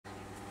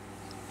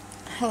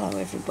Hello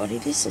everybody,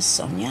 this is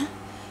Sonia.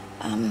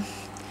 I'm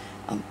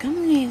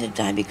coming here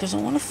today because I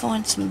want to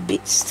find some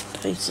bits to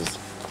pieces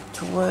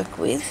to work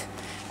with,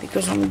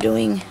 because I'm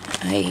doing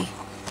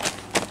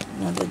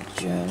another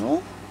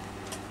journal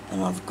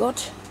and I've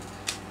got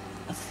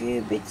a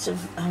few bits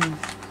done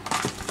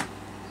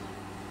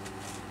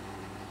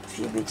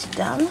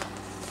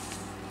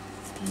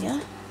here.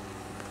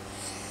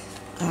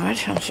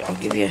 Alright, I'll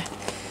give you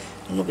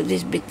a look at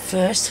this bit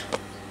first,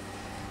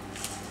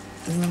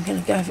 and then I'm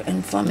going to go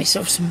and find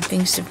myself some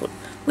things to put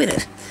with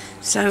it.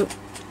 So,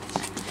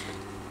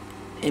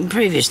 in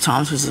previous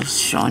times, because there's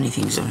shiny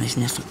things on this,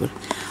 and that's not good,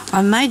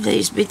 I made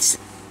these bits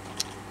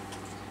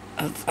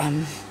of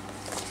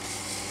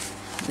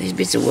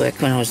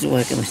work when I was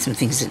working with some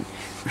things that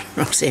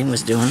Roxanne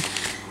was doing.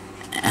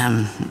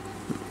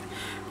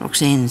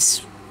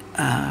 Roxanne's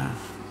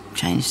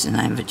changed the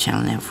name of a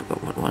channel now, I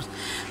forgot what it was.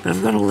 But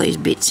I've got all these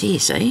bits here,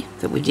 see,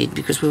 that we did,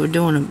 because we were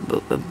doing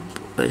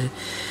a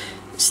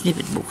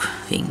snippet book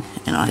thing,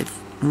 and I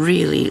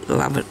really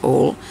love it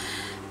all,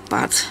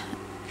 but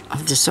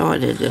I've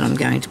decided that I'm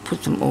going to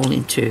put them all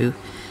into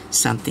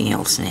something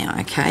else now,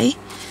 okay?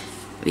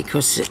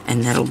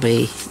 And that'll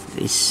be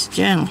this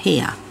journal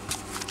here,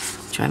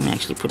 which I haven't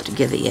actually put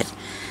together yet,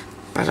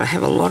 but I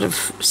have a lot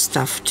of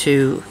stuff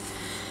to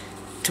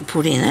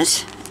put in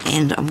it,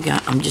 and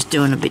I'm just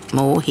doing a bit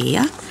more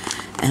here,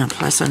 and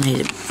plus I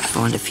need to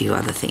find a few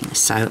other things.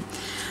 So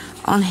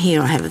on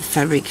here I have the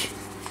fabric.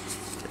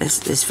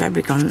 There's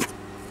fabric on.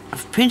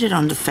 I've printed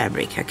on the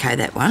fabric. Okay,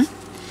 that one.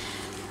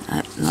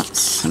 Not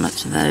so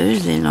much of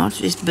those. They're not.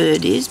 This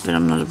bird is, but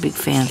I'm not a big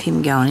fan of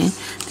him going in.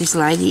 This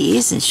lady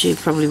is, and she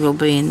probably will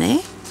be in there.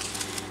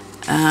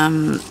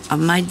 I've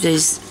made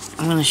these.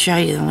 I'm going to show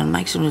you. I'm going to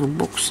make some little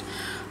books.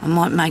 I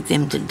might make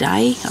them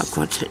today. I've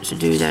got to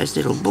do those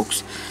little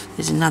books.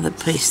 There's another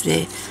piece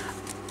there.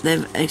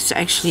 It's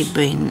actually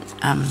been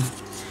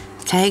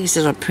tags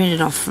that I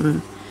printed off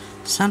from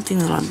something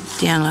that I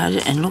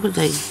downloaded, and look at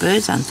these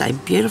birds, aren't they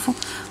beautiful?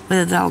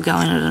 Whether they'll go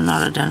in it or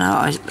not, I don't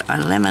know. I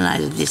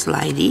laminated this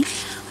lady.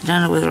 I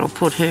don't know whether I'll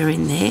put her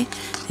in there.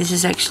 This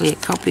is actually a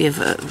copy of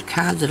a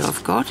card that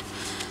I've got,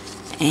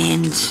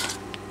 and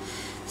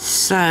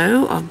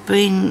so I've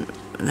been,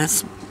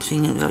 that's the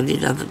thing that I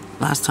did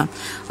last time,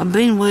 I've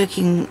been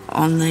working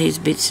on these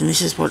bits, and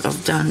this is what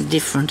I've done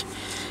different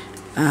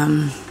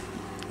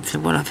to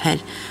what I've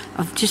had.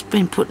 I've just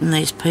been putting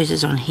these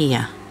pieces on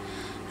here,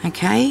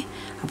 okay?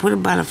 I put a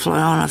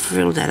butterfly on, I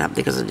frilled that up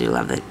because I do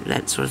love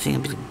that sort of thing, a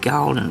bit of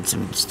gold and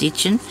some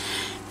stitching.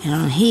 And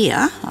on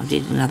here, I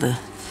did another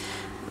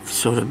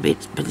sort of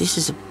bit, but this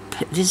is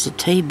a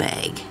tea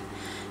bag.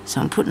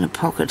 So I'm putting a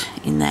pocket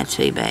in that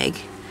tea bag,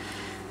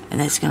 and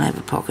that's going to have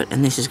a pocket,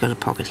 and this has got a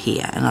pocket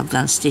here. And I've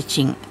done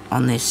stitching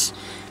on this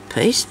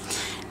piece.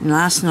 And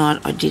last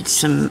night I did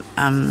some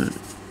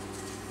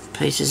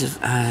pieces of,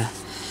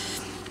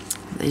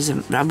 these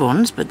are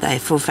rub-ons, but they're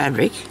full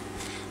fabric.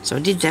 So I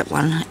did that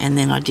one, and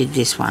then I did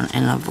this one,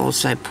 and I've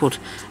also put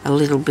a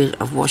little bit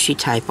of washi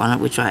tape on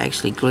it, which I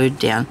actually glued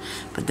down,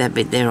 but that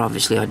bit there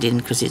obviously I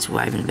didn't because it's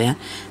waving about.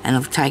 And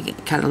I've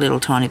cut a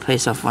little tiny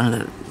piece off one of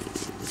the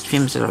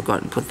trims that I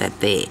got and put that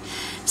there.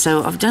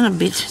 So I've done a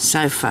bit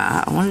so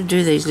far. I want to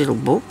do these little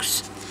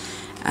books,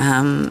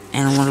 and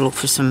I want to look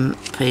for some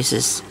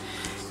pieces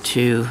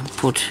to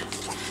put.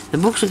 The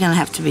books are going to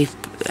have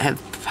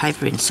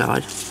paper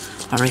inside,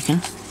 I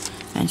reckon,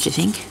 don't you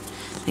think?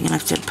 They're going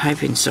to have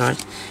paper inside.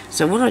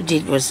 So what I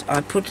did was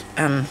I put,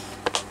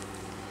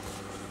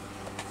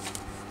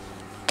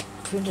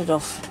 printed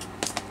off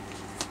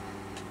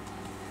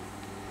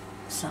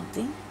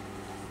something.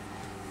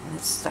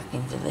 That's stuck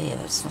into there.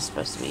 That's not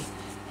supposed to be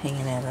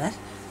hanging out of that.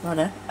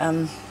 Righto.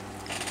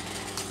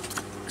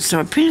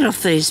 So I printed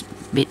off these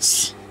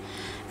bits,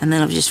 and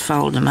then I've just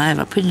folded them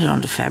over. I printed it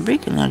onto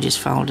fabric, and then I just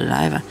folded it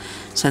over.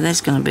 So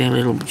that's going to be a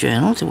little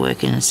journal to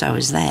work in, and so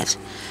is that.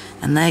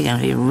 And they're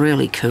going to be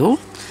really cool.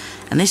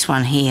 And this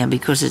one here,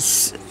 because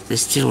they're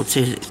still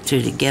two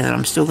together,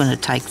 I'm still going to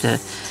take the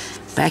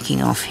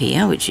backing off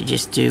here, which you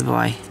just do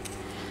by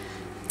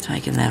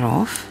taking that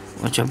off.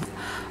 Which I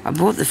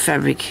bought the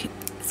fabric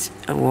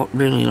a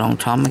really long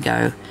time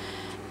ago,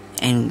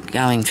 and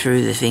going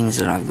through the things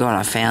that I've got,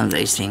 I found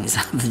these things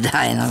the other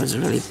day, and I was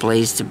really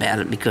pleased about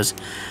it because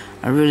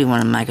I really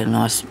want to make a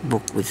nice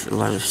book with a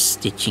lot of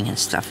stitching and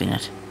stuff in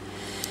it.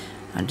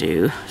 I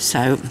do.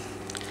 So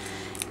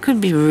it could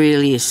be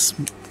really a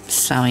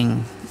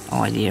sewing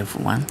idea for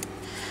one.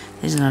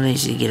 It's not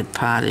easy to get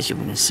apart, as you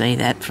can see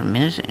that for a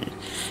minute.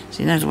 So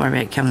you don't have to worry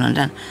about it coming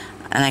undone.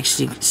 And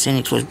actually,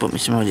 Santa Claus bought me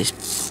some more of this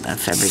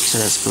fabric, so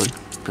that's good,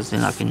 because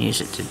then I can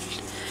use it to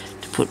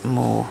put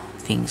more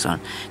things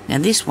on. Now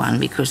this one,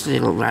 because the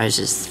little rose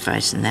is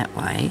facing that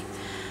way,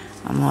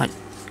 I might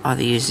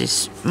either use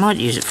this, might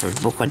use it for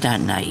a book, I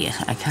don't know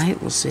yet, okay?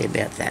 We'll see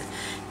about that.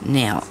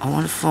 Now, I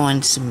want to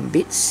find some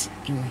bits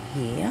in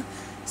here.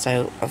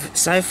 So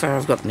far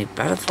I've got my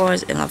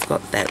butterflies, and I've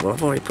got that. Well,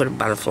 I've already put a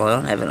butterfly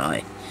on, haven't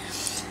I?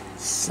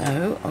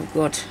 So I've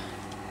got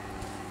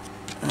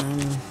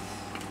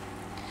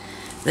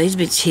these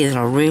bits here that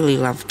I really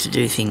love to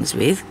do things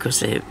with, because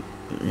they're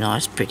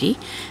nice, pretty,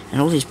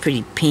 and all this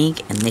pretty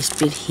pink, and this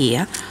bit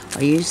here,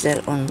 I used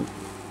that on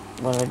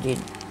what I did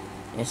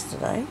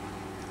yesterday.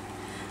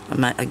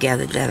 I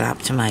gathered that up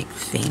to make the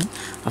thing.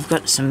 I've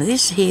got some of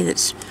this here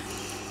that's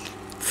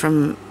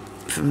from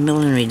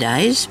Millinery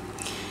Days,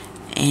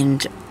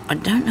 and I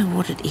don't know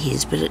what it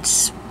is, but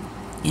it's,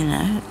 you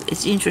know,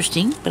 it's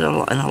interesting, but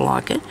I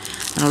like it,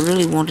 and I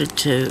really wanted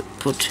to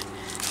put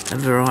a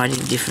variety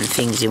of different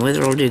things in.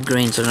 Whether I'll do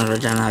greens or not, I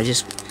don't know. I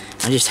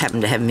just happen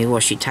to have my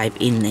washi tape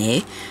in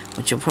there,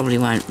 which I probably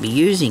won't be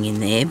using in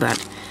there, but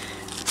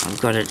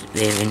I've got it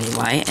there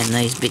anyway. And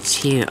these bits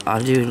here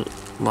I do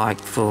like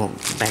for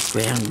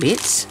background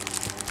bits.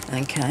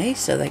 Okay,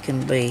 so they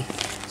can be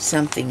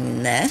something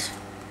in that.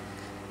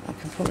 I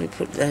can probably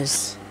put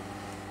those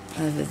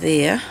over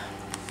there.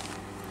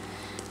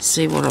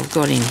 See what I've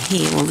got in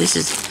here. Well, this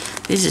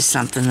is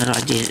something that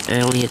I did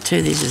earlier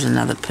too. This is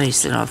another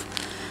piece that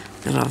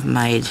I've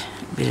made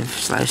a bit of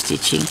slow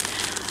stitching.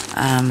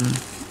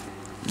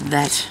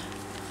 That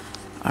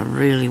I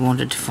really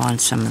wanted to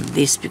find some of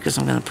this, because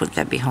I'm going to put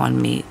that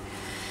behind me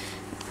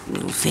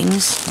little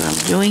things that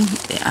I'm doing.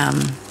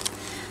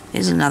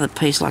 There's another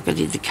piece like I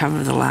did the cover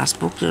of the last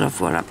book that I've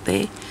got up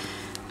there.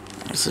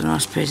 That's a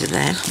nice piece of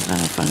that. I don't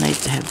know if I need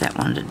to have that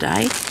one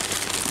today.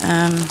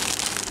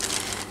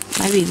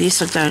 Maybe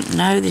this, I don't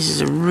know. This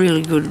is a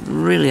really good,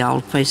 really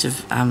old piece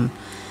of,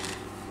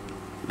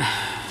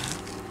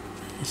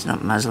 it's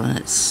not muslin,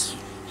 it's,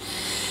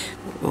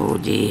 oh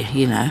dear,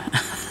 you know.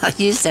 I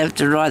used to have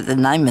to write the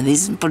name of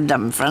this and put it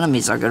up in front of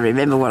me so I could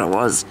remember what it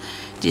was.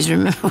 Do you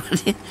remember what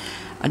it is?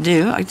 I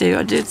do.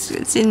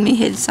 It's in my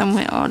head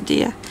somewhere. Oh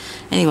dear.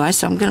 Anyway,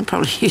 so I'm going to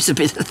probably use a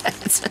bit of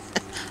that.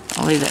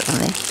 I'll leave that one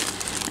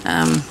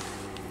there.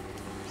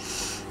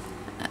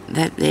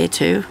 That there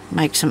too.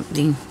 Make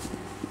something.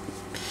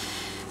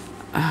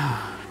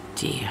 Oh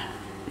dear.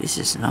 This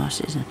is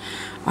nice, isn't it?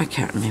 I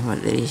can't remember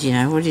what that is. You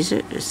know, what is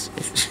it?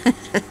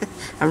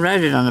 I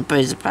wrote it on a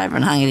piece of paper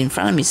and hung it in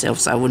front of myself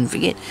so I wouldn't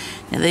forget.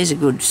 Now these are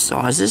good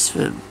sizes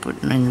for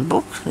putting in the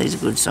book. These are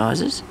good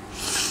sizes.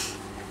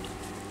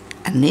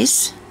 And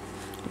this,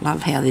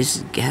 love how this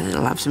is gathered. I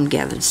love some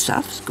gathered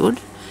stuff. It's good.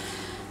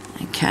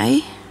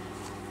 Okay.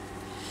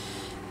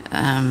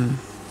 I'm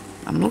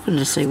looking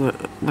to see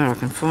where I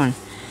can find.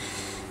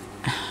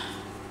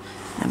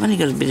 I've only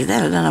got a bit of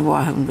that. I don't know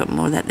why I haven't got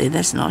more of that there.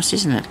 That's nice,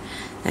 isn't it?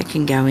 That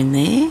can go in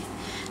there.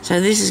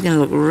 So this is going to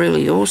look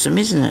really awesome,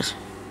 isn't it?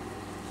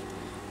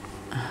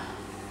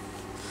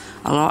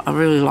 I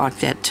really like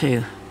that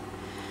too.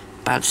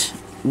 But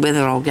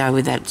whether I'll go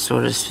with that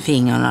sort of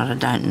thing or not, I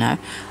don't know.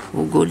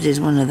 Well, good, there's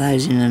one of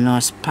those in a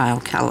nice pale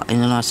colour, in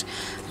a nice,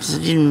 because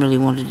I didn't really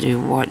want to do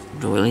white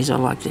doilies. I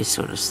like this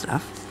sort of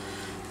stuff.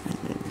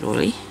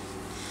 Doily.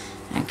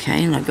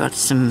 Okay, and I got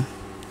some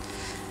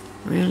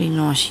really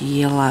nice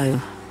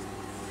yellow.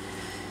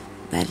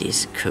 That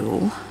is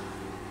cool.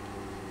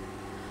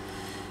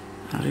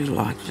 I do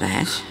like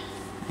that.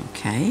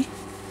 Okay.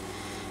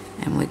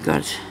 And we've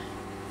got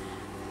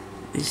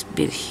this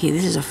bit here.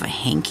 This is off a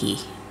hanky.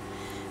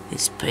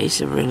 This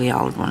piece, a really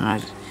old one.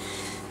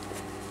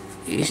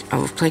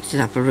 I've collected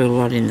up a real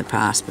lot in the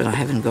past, but I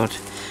haven't got,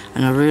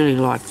 and I really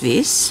like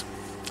this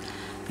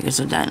because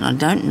I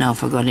don't know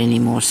if I got any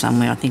more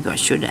somewhere. I think I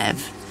should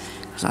have,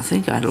 because I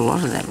think I had a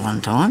lot of that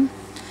one time.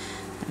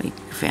 We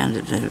found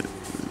it at a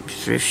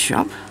thrift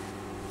shop.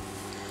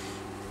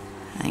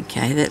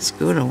 Okay, that's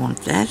good. I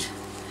want that.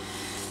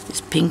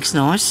 This pink's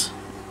nice.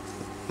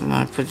 I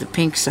might put the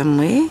pink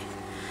somewhere.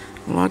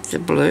 I like the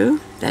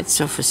blue. That's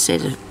off a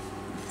set of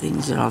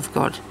things that I've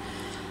got.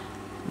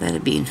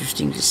 That'd be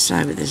interesting to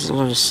sew, but there's a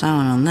lot of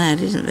sewing on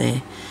that, isn't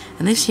there?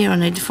 And this here, I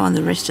need to find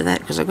the rest of that,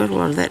 because I got a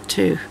lot of that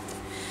too.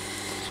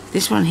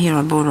 This one here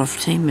I bought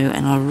off Temu,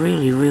 and I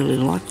really, really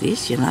like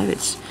this. You know,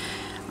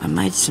 I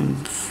made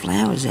some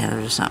flowers out of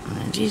it or something,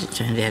 and geez, it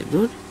turned out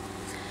good.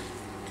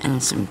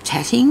 And some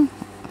tatting.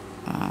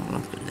 Oh,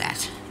 look at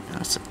that.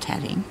 Lots of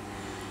tatting.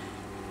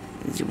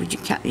 Would you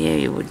cut? Yeah,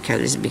 you would cut.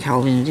 There's a big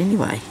hole in it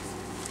anyway.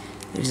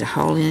 There's a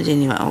hole in it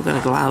anyway. I've got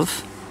a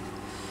glove.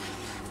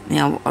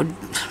 Now, I'd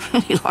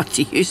really like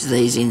to use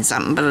these in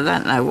something, but I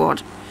don't know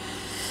what.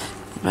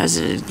 I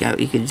suppose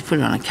you could put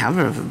it on a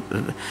cover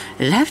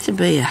it'd have to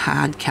be a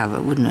hard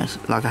cover, wouldn't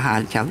it? Like a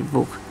hard-covered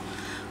book.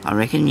 I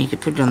reckon you could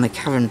put it on the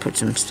cover and put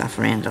some stuff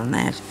around on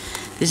that.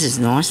 This is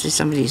nice.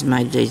 Somebody's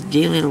made these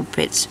dear little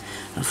pets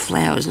of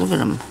flowers. Look at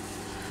them.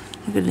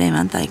 Look at them,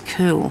 aren't they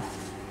cool?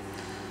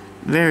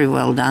 Very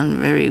well done.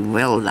 Very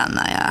well done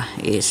they are.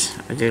 Yes,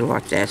 I do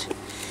like that.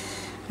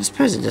 I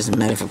suppose it doesn't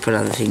matter if I put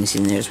other things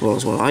in there as well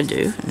as what I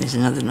do. And there's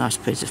another nice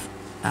piece of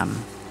a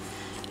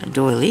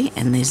doily.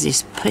 And there's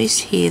this piece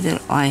here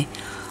that I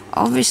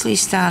obviously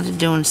started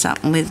doing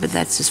something with, but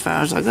that's as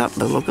far as I got.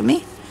 But look at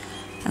me.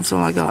 That's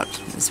all I got.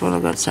 That's what I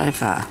got so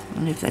far. I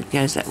wonder if that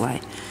goes that way.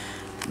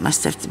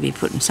 Must have to be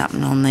putting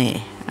something on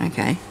there.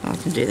 Okay, well, I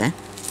can do that.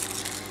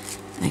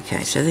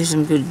 Okay, so there's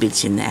some good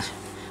bits in that.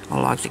 I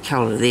like the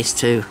colour of this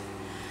too.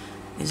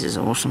 This is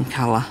awesome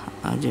colour.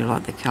 I do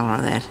like the colour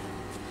of that.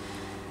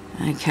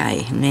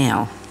 Okay,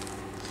 now,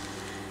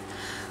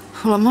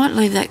 Well, I might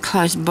leave that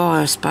close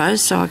by, I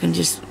suppose, so I can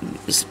just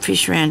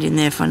fish around in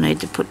there if I need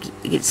to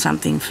get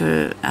something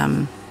for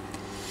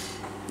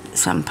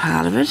some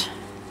part of it.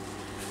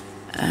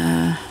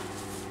 I'd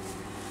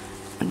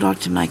like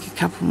to make a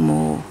couple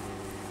more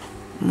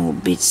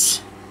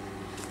bits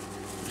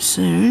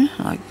soon,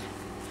 like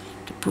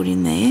to put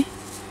in there.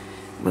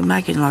 We're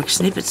making like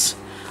snippets.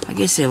 I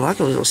guess they're like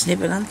a little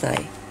snippet, aren't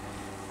they?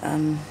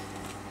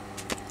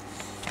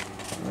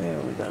 Where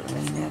have we got them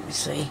in now? Let me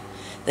see.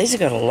 These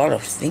have got a lot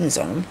of things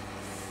on them.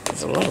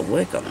 There's a lot of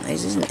work on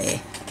these, isn't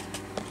there?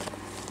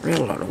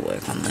 Real lot of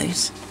work on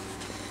these.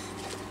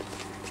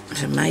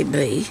 So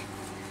maybe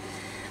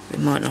we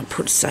might not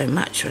put so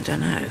much, I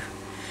don't know.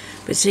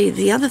 But see,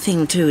 the other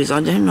thing too is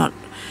I've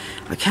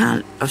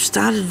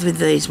started with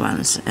these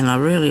ones and I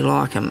really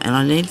like them, and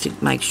I need to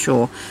make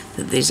sure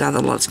that there's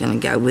other lots going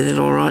to go with it,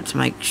 alright, to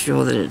make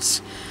sure that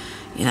it's,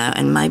 you know,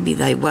 and maybe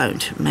they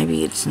won't.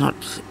 Maybe it's not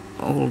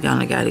all going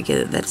to go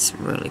together. That's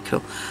really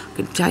cool. I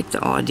could take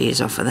the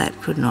ideas off of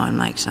that, couldn't I, and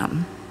make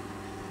something?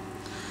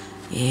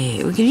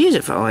 Yeah, we could use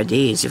it for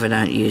ideas if I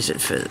don't use it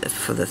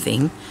for the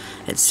thing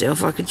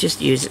itself. I could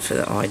just use it for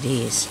the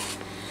ideas.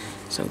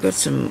 So I've got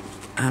some,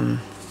 got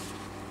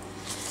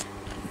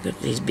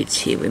these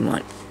bits here we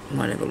might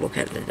have a look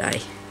at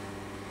today.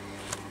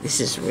 This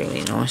is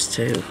really nice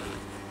too.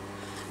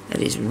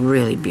 That is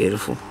really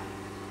beautiful.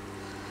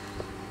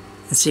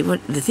 And see,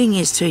 what the thing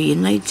is too, you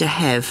need to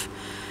have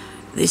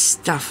this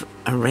stuff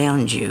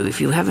around you.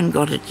 If you haven't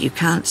got it, you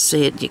can't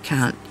see it, you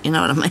can't, you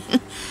know what I mean?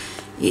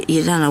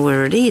 You don't know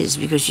where it is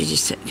because you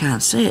just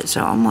can't see it.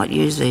 So I might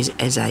use these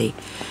as a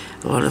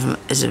lot of them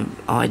as an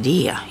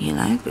idea, you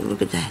know. But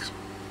look at that.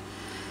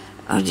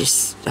 I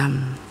just,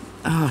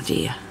 oh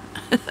dear.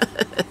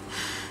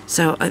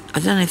 So I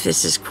don't know if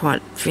this is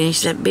quite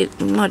finished, that bit.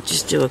 We might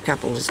just do a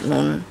couple this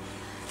morning.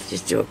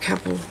 Just do a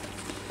couple.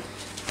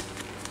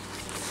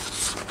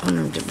 I want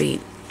them to be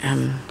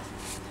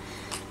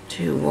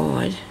too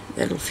wide.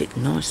 That'll fit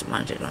nice,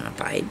 won't it, on a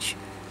page?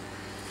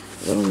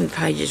 I've got all my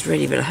pages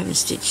ready, but I haven't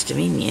stitched them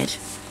in yet.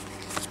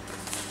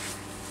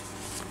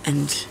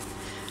 And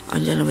I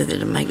don't know whether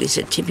to make this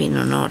a tip-in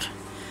or not.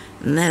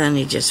 And that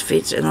only just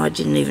fits, and I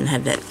didn't even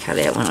have that cut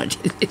out when I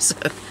did this. So,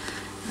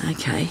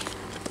 okay.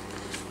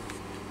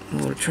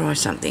 We'll try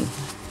something.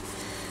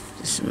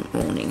 This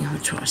morning, I'll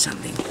try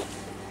something.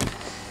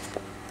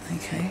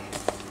 Okay.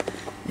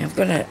 Now I've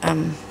got a,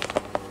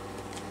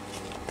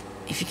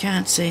 if you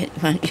can't see it,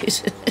 you won't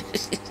use it.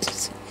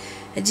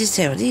 It's just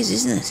how it is,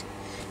 isn't it?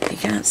 If you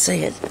can't see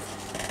it,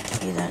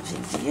 you don't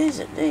seem to use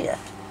it, do you? Wait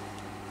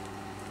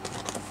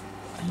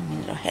a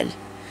minute, I had,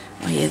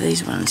 oh yeah,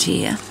 these ones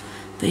here.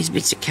 These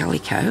bits of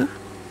calico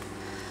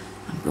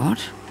I've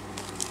got.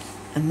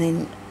 And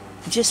then,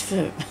 just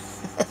for,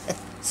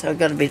 so I've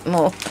got a bit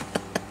more,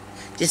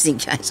 just in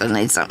case I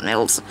need something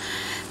else.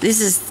 This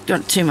has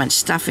got too much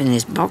stuff in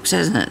this box,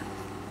 hasn't it?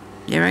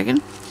 You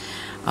reckon?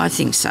 I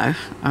think so.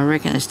 I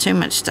reckon there's too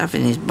much stuff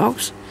in this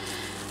box.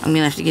 I'm going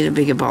to have to get a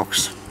bigger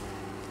box.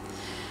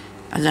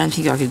 I don't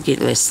think I could get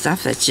less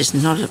stuff. That's just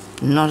not a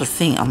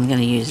thing. I'm going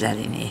to use that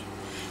in here.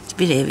 It's a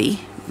bit heavy,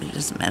 but it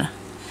doesn't matter.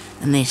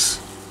 And this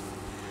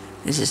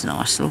is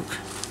nice, look.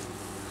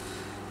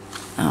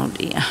 Oh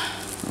dear.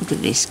 Look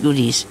at this,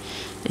 goodies.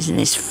 Isn't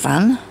this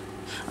fun?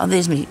 Oh,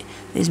 there's me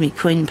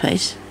queen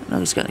piece.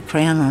 Look, it's got a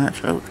crown on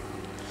it, look.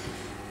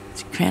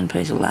 It's a crown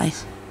piece of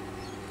lace.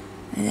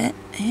 See that?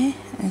 Yeah,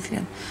 that's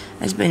good.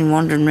 It's been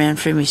wandering around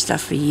through my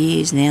stuff for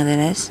years now, that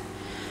has.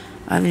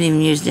 I haven't even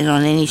used it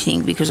on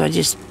anything because I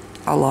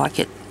like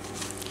it.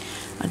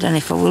 I don't know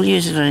if I will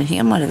use it on anything.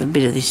 I might have a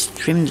bit of this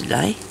trim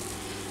today.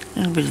 A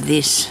little bit of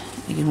this.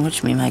 You can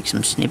watch me make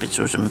some snippets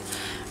or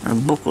a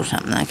book or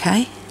something,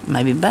 okay?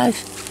 Maybe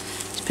both.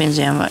 Depends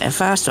how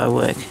fast I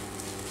work.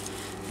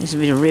 There's a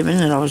bit of ribbon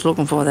that I was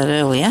looking for that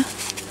earlier.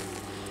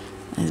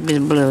 There's a bit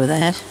of blue of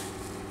that.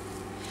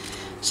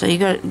 So you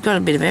got a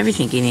bit of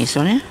everything in here,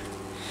 Sonia.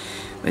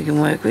 We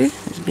can work with.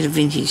 There's a bit of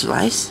vintage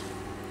lace.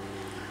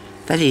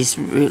 That is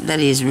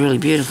really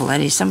beautiful.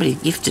 That is, somebody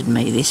gifted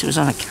me this. It was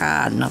on a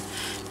card and I've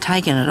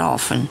taken it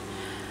off, and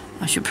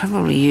I should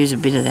probably use a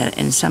bit of that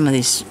and some of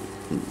this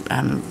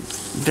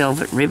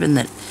velvet ribbon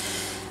that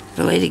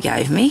Valita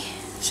gave me,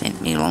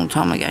 sent me a long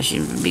time ago. She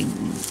had a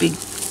big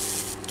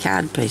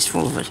card piece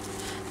full of it.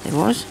 There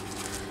was.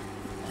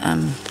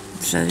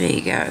 So there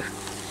you go.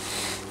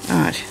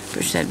 Alright,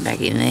 push that back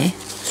in there,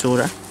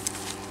 sorta.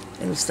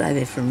 It'll stay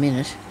there for a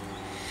minute.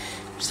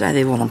 Stay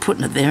there while I'm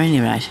putting it there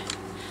anyway.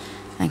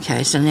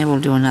 Okay, so now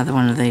we'll do another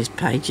one of these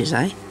pages,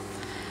 eh?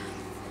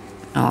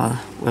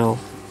 Oh, well,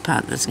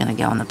 part that's going to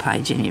go on the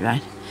page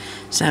anyway.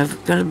 So it's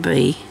got to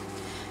be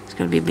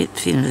a bit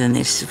thinner than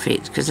this to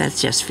fit, because that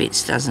just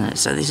fits, doesn't it?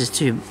 So this is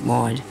too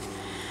wide.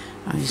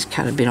 I'll just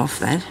cut a bit off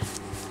that.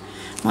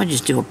 Might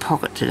just do a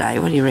pocket today.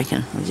 What do you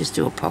reckon? We'll just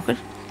do a pocket.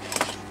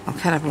 I'll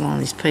cut up along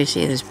this piece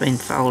here that's been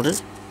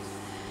folded.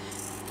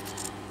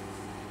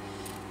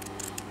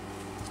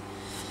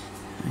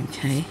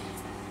 Okay.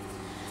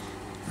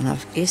 And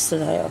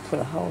yesterday I put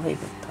a whole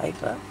heap of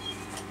paper,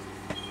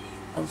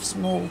 of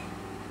small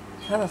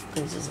cut-off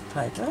pieces of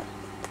paper,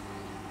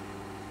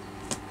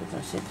 because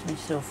I said to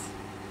myself,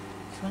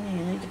 Sonia,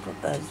 you need to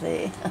put those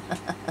there in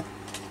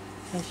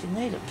case you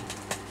need them.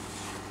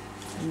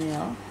 And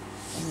now,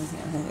 I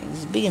don't think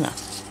it's big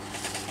enough.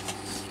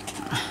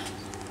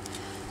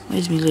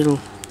 Where's my little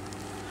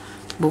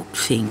book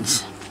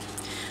things?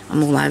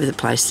 I'm all over the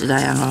place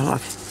today, aren't I?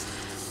 Like,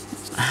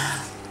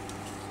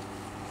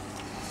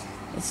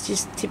 it's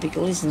just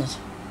typical, isn't it?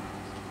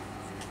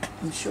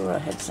 I'm sure I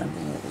had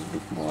something that was a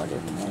bit wider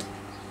than that.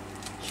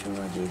 Sure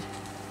I did.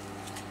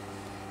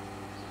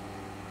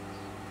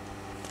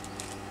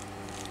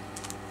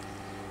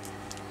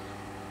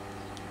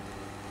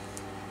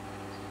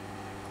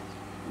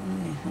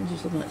 Yeah, I'm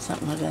just looking at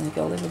something I don't think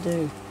I'll ever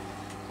do.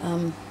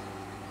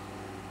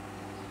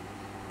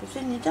 But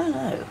then you don't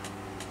know,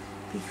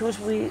 because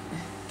we...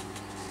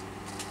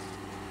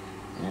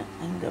 No,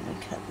 I haven't got my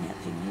cutting out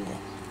thing either.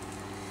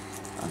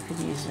 I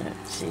can use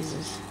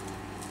scissors.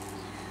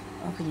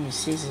 I can use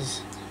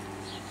scissors.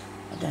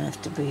 I don't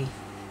have to be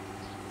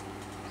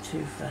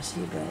too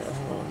fussy about it. Oh,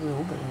 well, I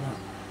will, but I don't.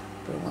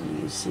 But I want to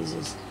use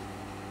scissors.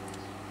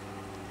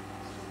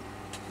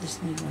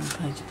 Just need one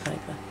page of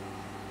paper.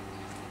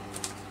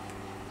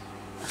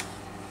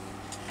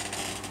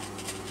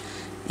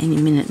 Any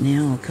minute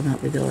now I'll come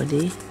up with the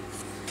idea.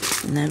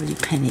 Nobody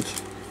panic.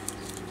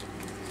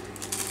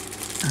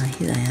 Oh,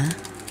 here they are.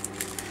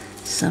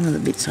 Some of the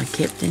bits I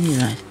kept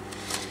anyway.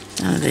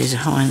 None of these are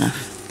high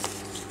enough.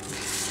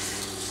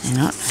 They're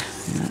not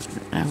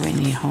nowhere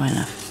near high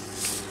enough.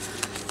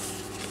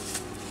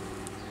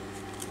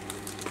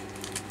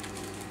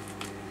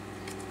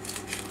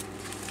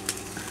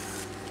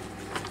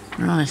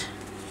 Right.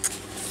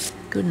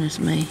 Goodness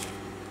me.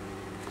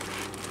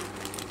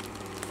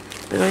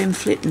 But I am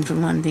flitting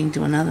from one thing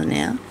to another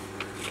now.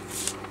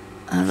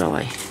 Aren't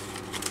I?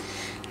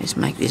 Let's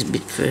make this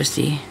bit first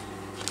here.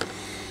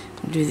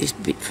 I'll do this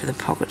bit for the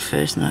pocket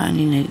first, and I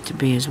only need it to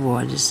be as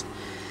wide as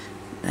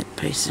that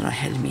piece that I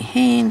had in my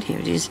hand. Here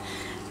it is.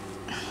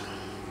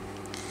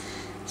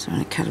 So I'm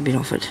going to cut a bit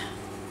off it.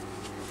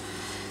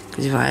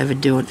 Because if I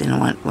overdo it, then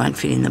I won't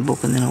fit in the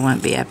book, and then I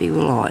won't be happy,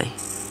 will I?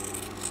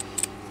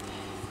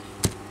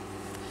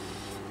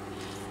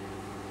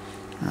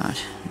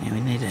 Right, now we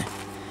need a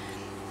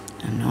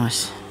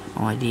nice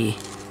idea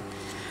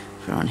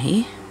for on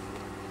here.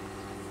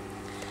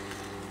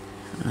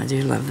 And I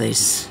do love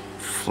these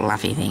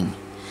fluffy thing.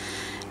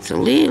 It's a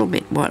little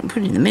bit white.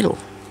 Put it in the middle.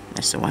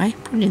 That's the way.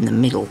 Put it in the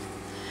middle.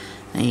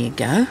 There you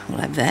go. We'll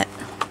have that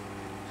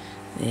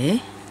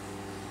there,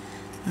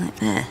 like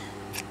that.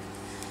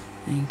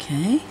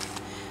 Okay.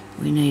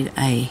 We need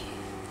a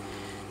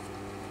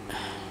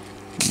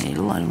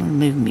needle. I don't want to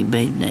move my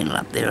bead needle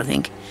up there, I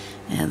think,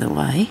 out of the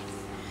way.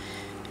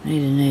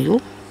 Need a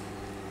needle.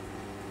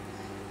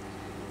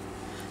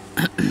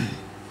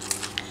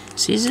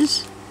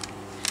 Scissors.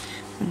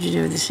 What did you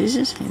do with the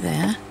scissors? Here they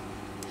are.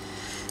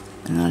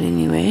 They're not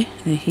anywhere.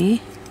 They're here.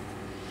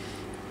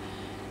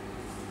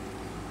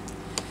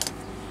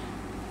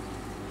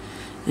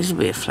 This will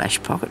be a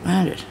flash pocket,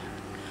 won't it?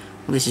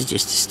 Well, this is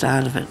just the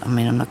start of it. I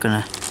mean, I'm not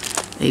going to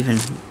even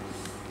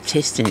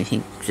test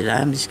anything today.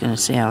 I'm just going to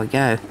see how I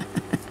go.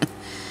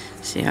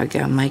 See how I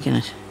go making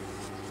it.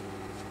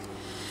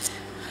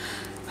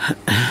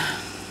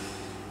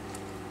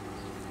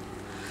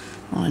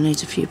 All I need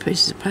is a few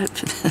pieces of paper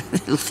for that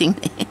little thing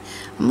there.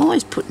 I'm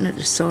always putting it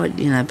aside,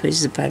 you know,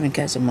 pieces of paper in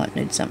case I might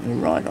need something to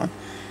write on.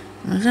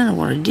 And I don't know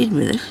what I did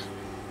with it.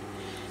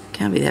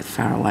 Can't be that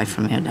far away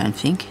from me, I don't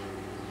think.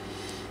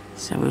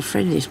 So we'll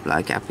thread this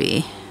bloke up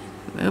here.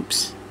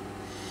 Oops.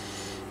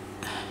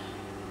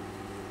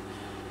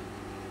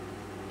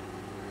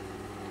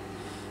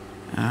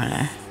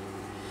 Righto.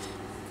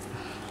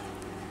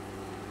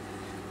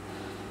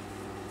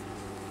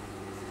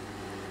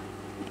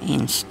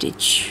 And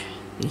stitch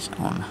this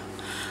on.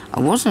 I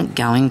wasn't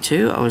going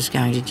to. I was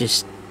going to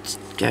just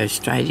go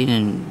straight in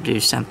and do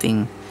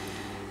something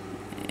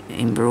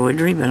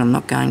embroidery, but I'm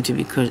not going to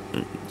because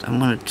I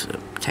wanted to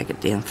take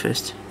it down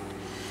first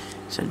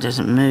so it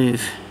doesn't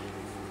move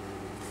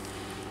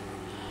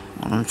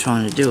while I'm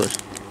trying to do it.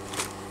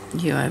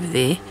 You over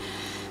there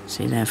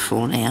so you don't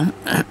fall down.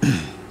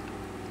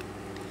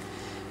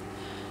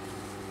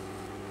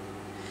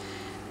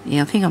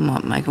 Yeah, I think I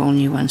might make all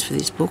new ones for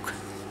this book.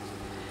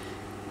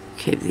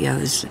 Keep the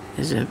others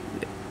as a,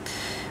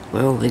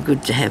 well, they're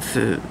good to have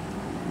for,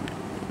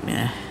 you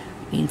know,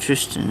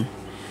 interest and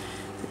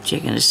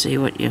checking to see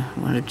what you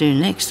want to do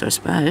next, I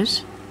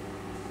suppose.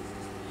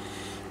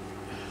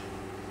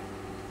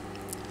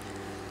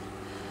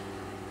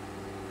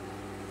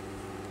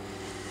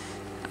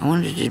 I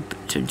wanted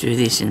to do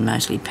this in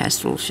mostly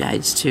pastel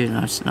shades too,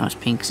 nice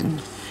pinks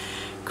and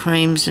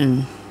creams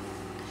and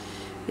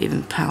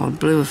even pale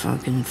blue if I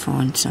can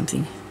find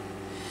something.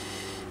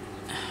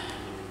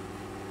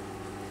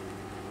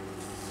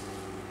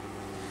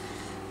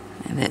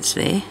 And that's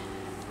there.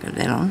 Got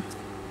that on.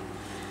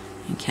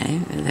 Okay,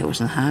 that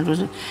wasn't hard, was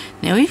it?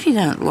 Now, if you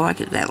don't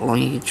like it that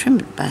long, you can trim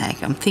it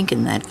back. I'm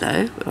thinking that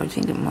though. I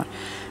think I might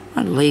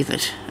leave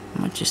it.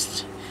 I might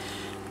just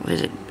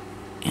let it,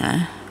 you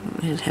know,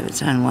 let it have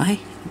its own way.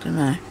 I don't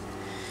know.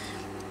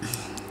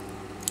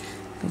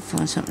 I'll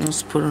find something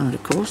else to put on it,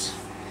 of course.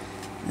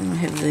 And I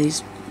have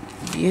these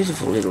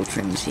beautiful little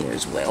trims here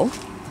as well.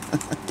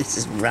 This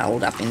is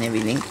rolled up in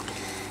everything,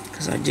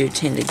 because I do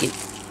tend to get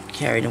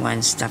carried away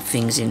and stuff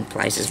things in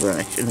places where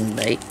I shouldn't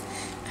be.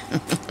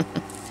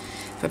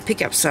 If I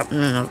pick up something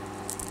and I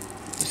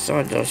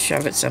decide I'll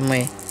shove it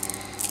somewhere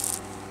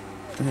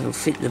and it'll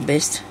fit the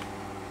best,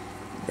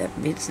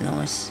 that bit's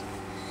nice.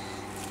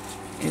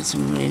 Got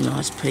some really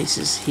nice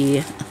pieces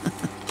here.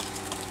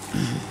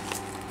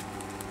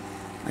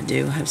 I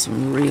do have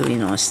some really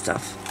nice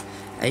stuff,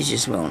 as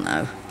you well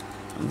know.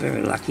 I'm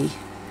very lucky.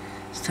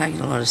 It's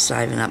taken a lot of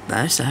saving up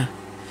though, so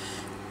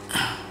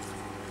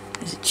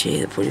there's a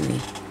chair to put in me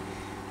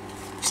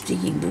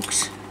sticking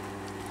books.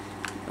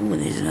 Oh,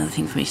 there's another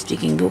thing for me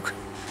sticking book.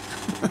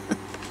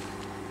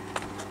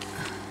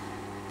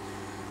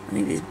 I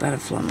think this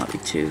butterfly might be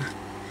too.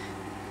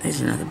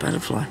 There's another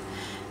butterfly.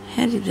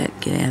 How did that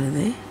get out of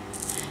there?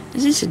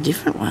 Is this a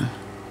different one?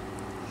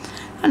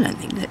 I don't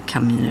think that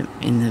come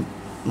in the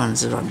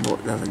ones that I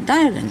bought the other day.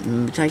 I don't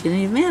remember taking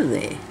any of them out of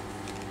there.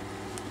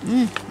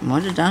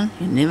 Might have done.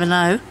 You never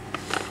know,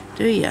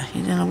 do you?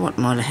 You don't know what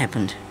might have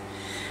happened.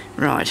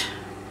 Right.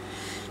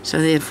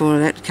 So therefore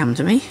that come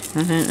to me.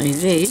 I don't need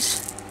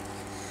these.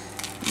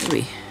 Do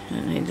we? I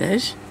don't need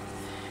those.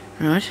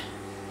 Right.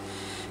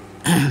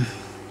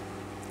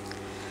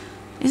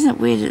 Isn't it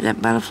weird that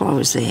that butterfly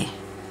was there?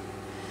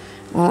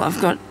 Well, I've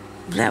got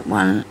that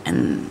one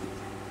and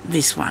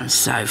this one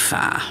so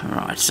far.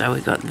 Right, so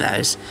we've got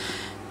those.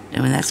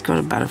 And that's got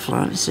a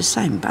butterfly. It's the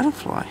same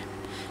butterfly.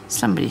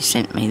 Somebody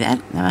sent me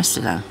that. They must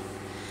have done.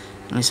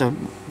 Unless I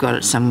got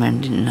it somewhere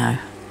and didn't know.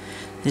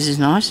 This is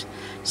nice.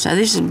 So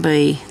this will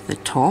be the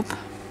top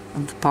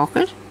of the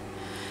pocket.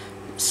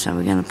 So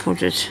we're going to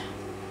put it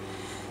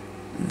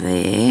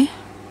there.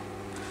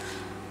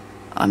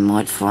 I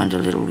might find a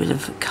little bit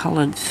of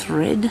coloured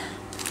thread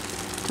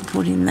to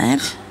put in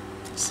that.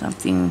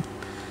 Something,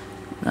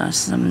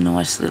 some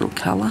nice little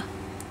colour.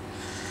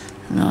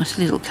 Nice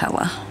little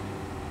colour.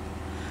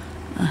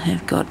 I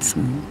have got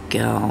some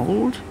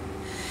gold.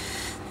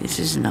 This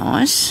is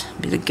nice.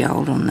 A bit of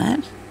gold on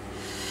that.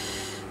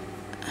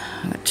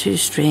 I've got two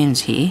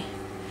strands here.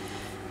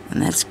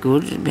 And that's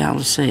good. You'll be able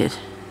to see it.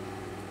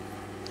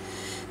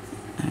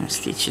 I'll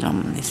stitch it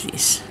on with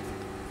this.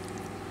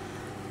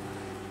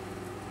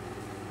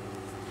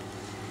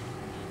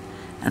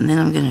 And then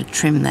I'm going to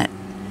trim that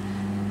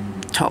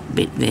top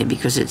bit there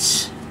because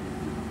it's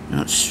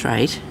not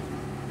straight.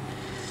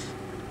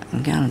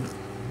 I'm going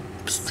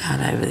to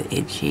start over the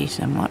edge here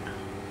somewhat.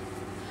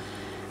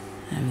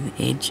 Over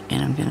the edge,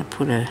 and I'm going to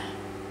put a...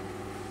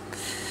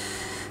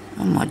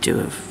 I might do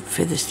a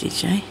feather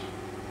stitch, eh?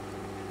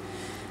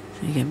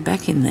 So you go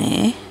back in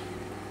there,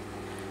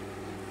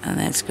 and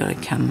that's got to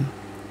come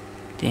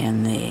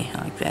down there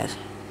like that.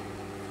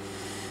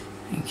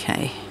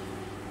 Okay.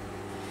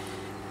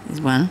 There's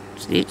one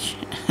stitch.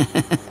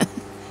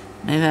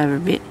 Move over a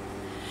bit.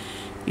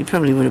 You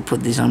probably would have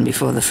put this on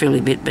before the frilly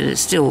bit, but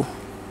it's still...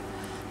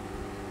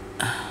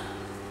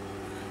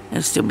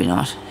 it'll still be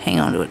nice. Hang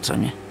on to it,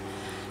 Sonia.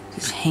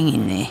 Just hang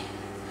in there.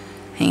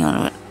 Hang on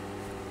to it.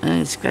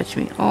 Don't scratch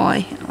me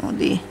eye. Oh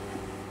dear.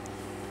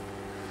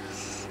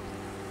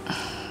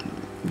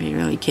 Be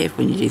really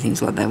careful when you do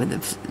things like that with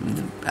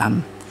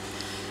the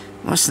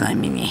what's the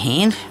name in your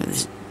hand? With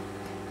this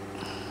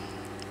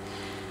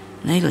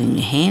needle in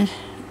your hand.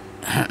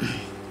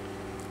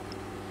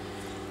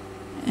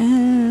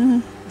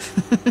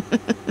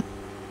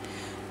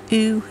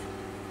 Ooh,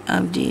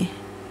 oh dear.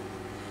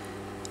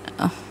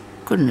 Oh,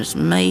 goodness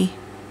me.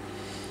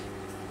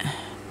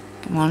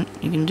 Come on,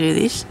 you can do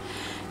this.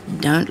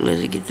 Don't let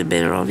it get the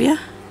better of you.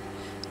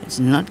 It's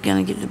not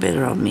going to get the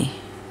better of me.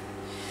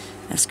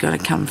 That's got to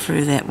come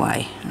through that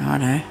way.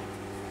 Righto.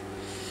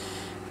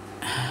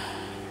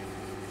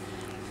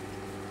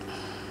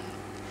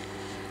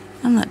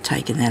 I'm not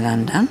taking that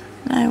undone.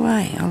 No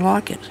way. I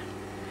like it.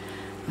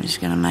 I'm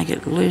just going to make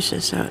it looser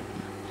so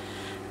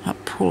it's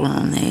not pulling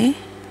on there.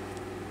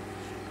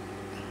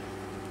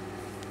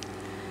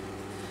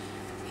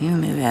 You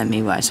move out of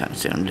my way so I can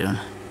see what I'm doing.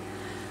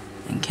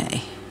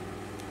 Okay.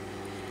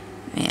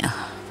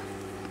 Now,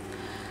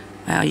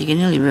 well, you can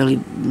nearly really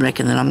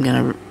reckon that I'm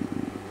going to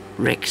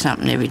wreck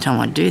something every time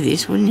I do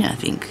this, wouldn't you? I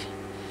think.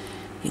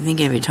 You'd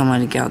think every time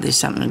I go, there's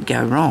something would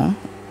go wrong.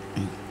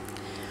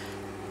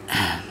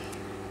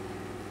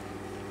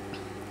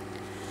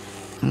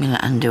 I'm going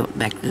to undo it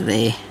back to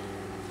there.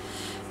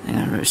 I'm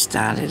going to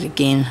restart it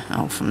again.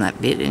 Oh, from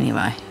that bit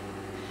anyway.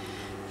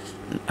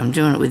 I'm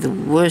doing it with the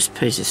worst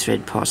piece of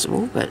thread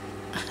possible, but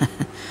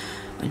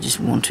I just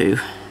want to.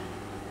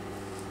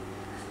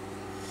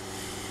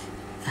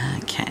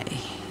 Okay.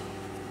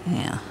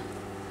 Now,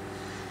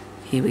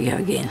 here we go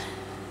again.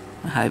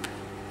 I hope.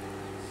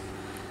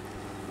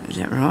 Is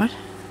that right?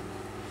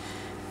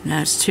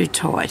 No, it's too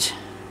tight.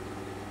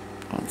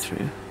 Pull it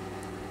through.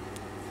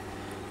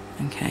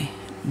 Okay.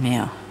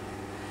 Now,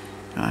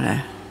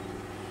 righto.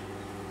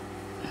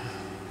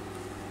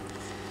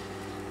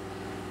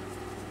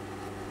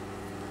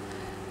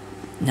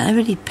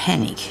 Nobody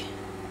panic.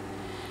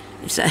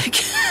 It's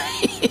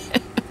okay.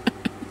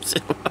 So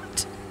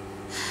what?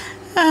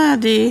 Ah,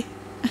 dear.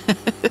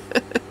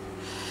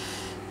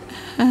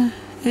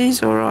 It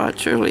is all right,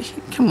 truly.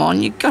 Come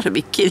on, you've got to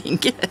be kidding.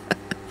 Get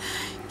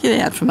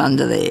out from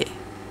under there.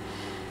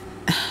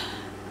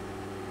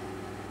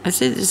 I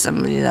said to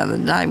somebody the other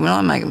day, when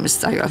I make a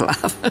mistake, I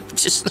laugh.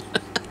 Just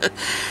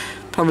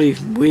probably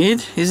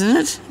weird, isn't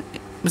it?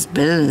 It's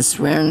better than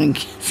swearing and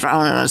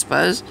throwing it, I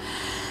suppose.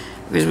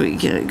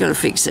 Because you've got to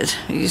fix it.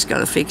 You just got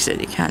to fix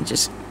it. You can't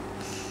just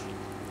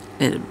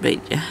let it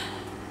beat you.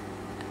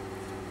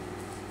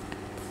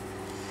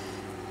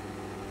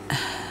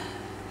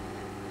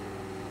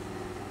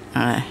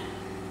 Alright.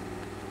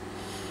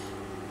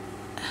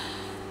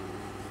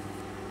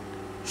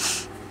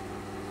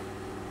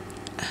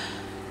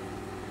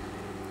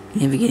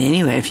 You'd never get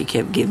anywhere if you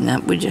kept giving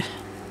up, would you?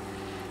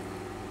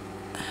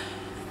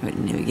 You would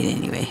never get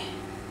anywhere.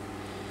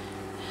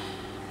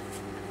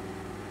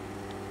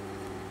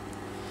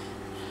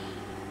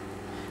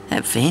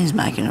 That fan's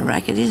making a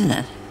racket, isn't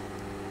it?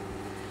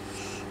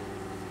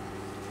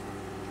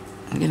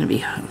 I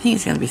think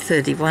it's going to be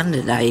 31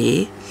 today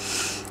here,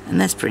 and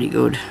that's pretty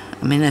good.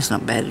 I mean, that's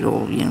not bad at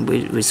all. You know,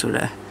 we're sort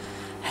of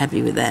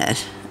happy with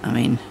that. I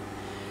mean,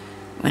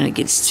 when it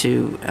gets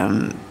to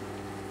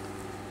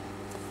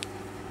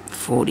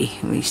 40,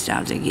 we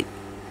start to get,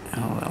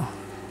 oh well,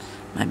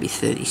 maybe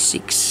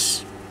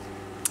 36.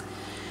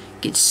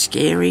 Gets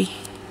scary.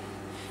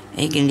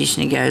 Air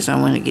conditioner goes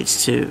on when it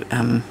gets to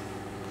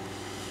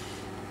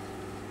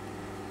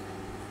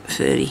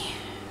 30.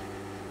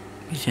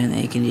 You turn the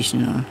air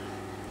conditioner on.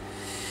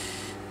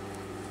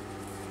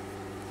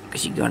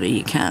 Because you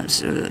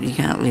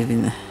can't live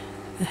in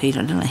the heat.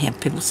 I don't know how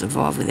people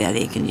survive without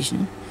air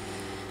conditioning.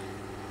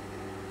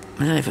 I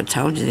don't know if I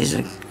told you, there's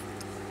a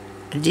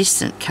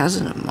distant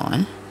cousin of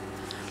mine.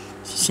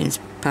 She's since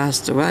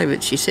passed away,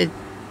 but she said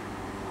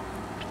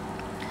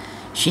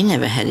she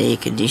never had air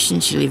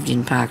conditioning. She lived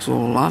in Parks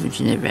all her life and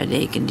she never had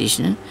air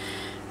conditioning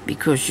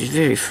because she was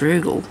very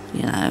frugal,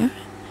 you know.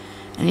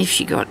 And if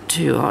she got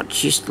too hot,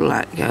 she used to go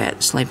out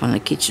and sleep on the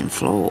kitchen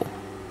floor.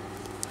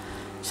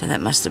 So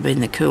that must have been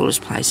the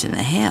coolest place in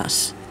the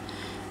house.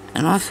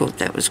 And I thought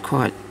that was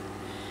quite...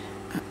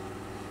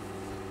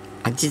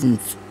 I didn't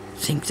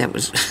think that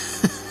was...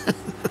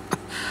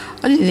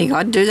 I didn't think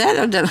I'd do that.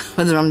 I don't know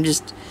whether I'm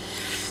just...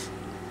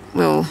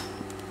 Well,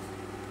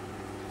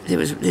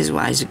 there's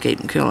ways of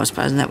keeping cool, I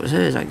suppose, and that was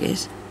hers, I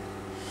guess.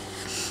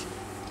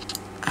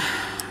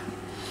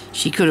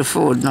 She could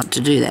afford not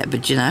to do that,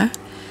 but you know,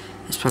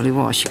 that's probably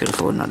why she could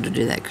afford not to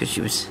do that, because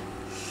she was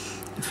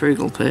a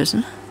frugal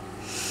person.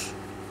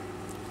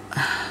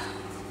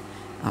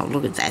 Oh,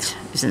 look at that.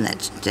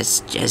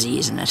 That's jazzy,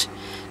 isn't it?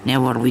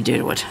 Now what do we do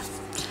to it?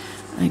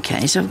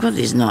 Okay, so I've got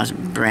this nice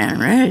brown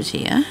rose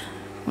here.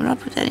 Would I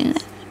put that in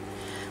there?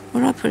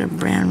 Would I put a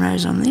brown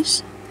rose on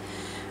this?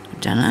 I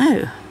don't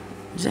know.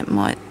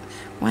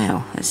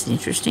 Wow, that's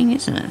interesting,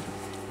 isn't it?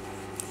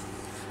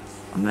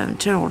 I'm having a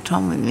terrible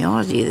time with my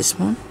eyes here this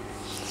morning.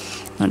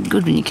 Not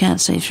good when you can't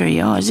see through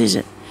your eyes, is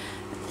it?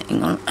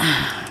 Hang on.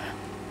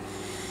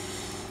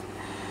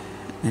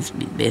 That's a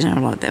bit better. I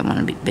like that one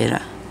a bit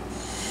better.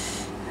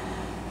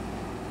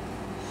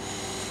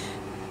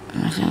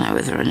 I don't know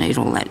whether I need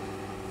all that.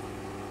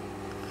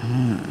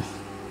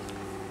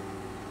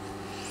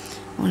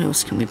 What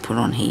else can we put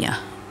on here?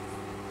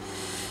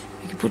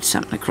 You could put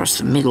something across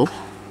the middle.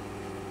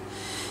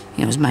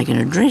 You was making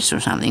a dress or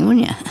something,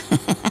 wouldn't you?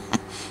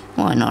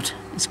 Why not?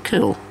 It's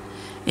cool.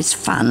 It's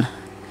fun,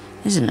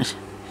 isn't it?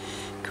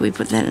 Can we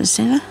put that in the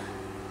centre?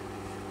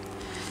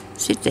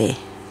 Sit there.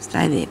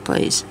 Stay there,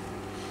 please.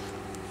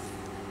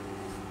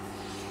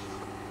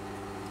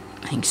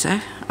 I think so.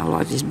 I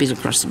like this bit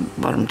across the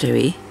bottom too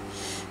here.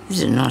 This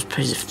is a nice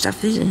piece of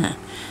stuff, isn't it?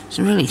 It's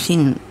a really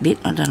thin bit.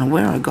 I don't know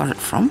where I got it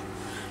from.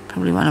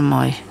 Probably one of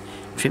my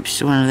trips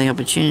to one of the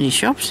opportunity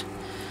shops,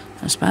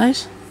 I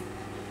suppose.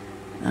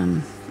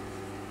 Yeah,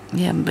 I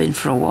haven't been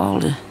for a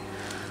while to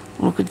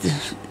look at the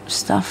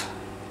stuff.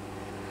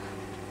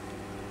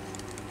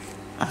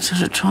 I'm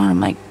sort of trying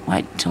to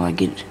wait until I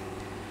get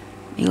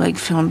my leg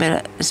feeling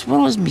better, as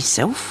well as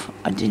myself.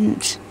 I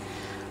think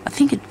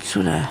it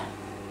sort of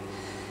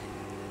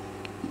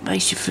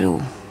makes you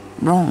feel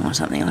wrong or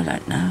something, I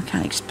don't know, I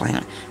can't explain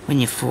it. When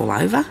you fall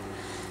over,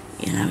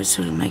 you know, it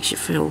sort of makes you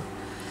feel...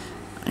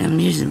 I'm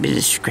using a bit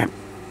of scrap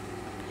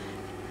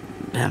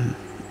that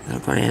I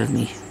got out of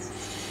my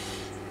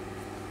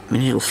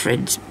little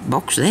thread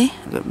box there.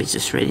 I've got bits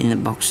of thread in the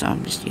box, so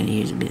I'm just going to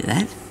use a bit of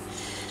that.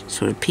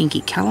 Sort of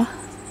pinky colour.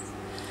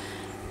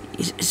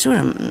 It sort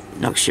of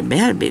knocks you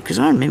about a bit, because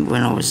I remember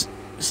when I was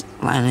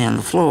laying down on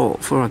the floor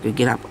before I could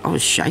get up, I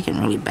was shaking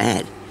really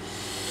bad.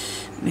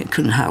 I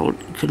couldn't hold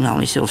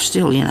myself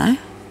still, you know.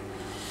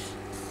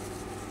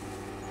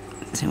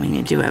 So when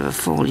you do have a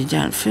fall, you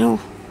don't feel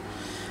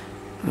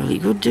really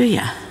good, do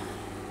you?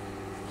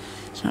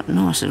 It's not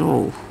nice at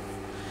all.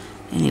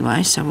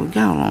 Anyway, so we'll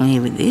go along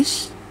here with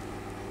this.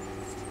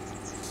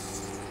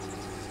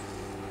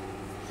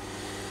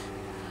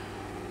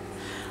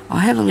 I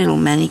have a little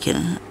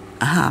mannequin,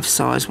 a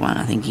half-size one,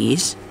 I think he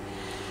is,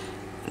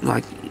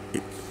 like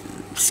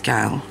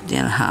scale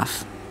down a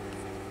half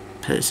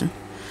person,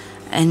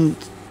 and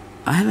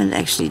I haven't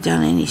actually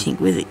done anything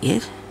with it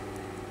yet,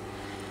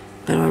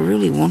 but I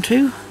really want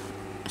to.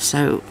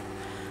 So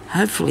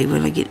hopefully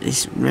when I get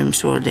this room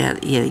sorted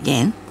out yet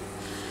again,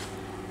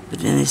 but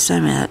then there's so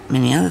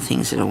many other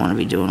things that I want to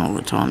be doing all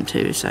the time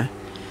too, so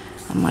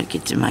I might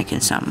get to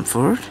making something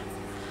for it.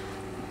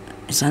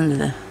 It's under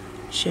the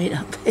sheet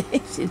up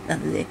there, sitting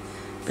under there,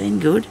 being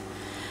good.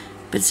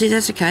 But see,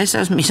 that's okay,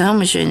 so my sewing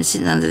machine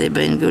sitting under there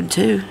being good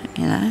too,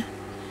 you know.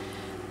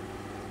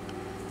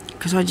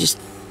 Because I just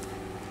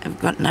have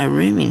got no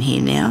room in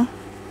here now,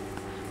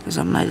 because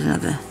I've made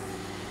another...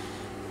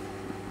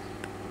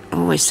 I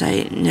always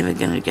say never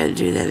going to go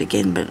do that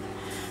again, but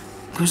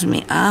because of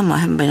my arm I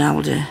haven't been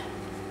able to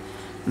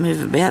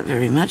move about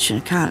very much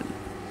and I can't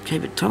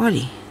keep it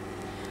tidy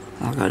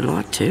like I'd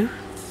like to.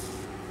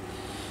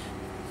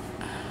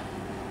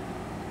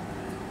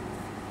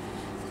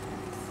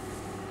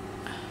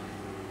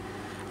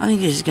 I think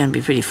this is going to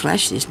be pretty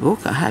flash, this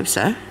book. I hope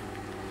so.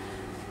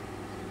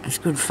 It's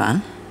good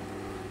fun.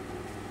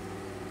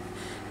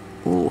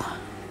 Ooh.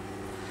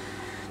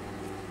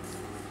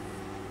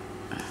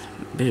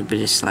 A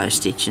bit of slow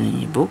stitching in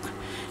your book.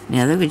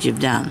 Now look what you've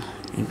done.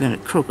 You've got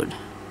it crooked.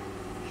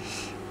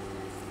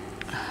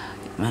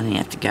 You only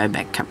have to go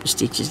back a couple of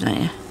stitches,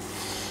 don't you?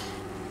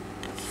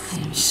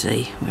 Let me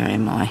see, where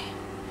am I?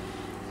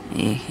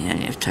 Yeah, you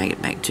only have to take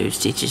it back 2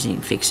 stitches and you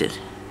can fix it.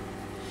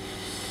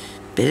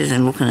 Better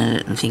than looking at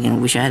it and thinking, I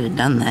wish I had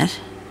done that.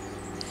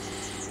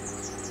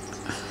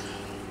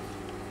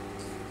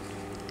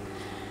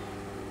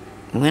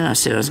 When I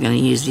said I was going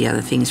to use the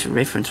other things for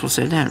reference, well,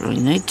 so I don't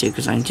really need to,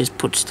 because I can just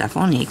put stuff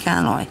on here,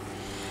 can't I?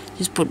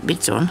 Just put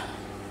bits on.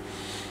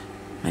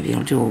 Maybe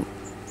I'll do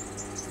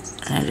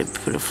I had to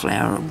put a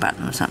flower or a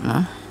button or something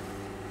on.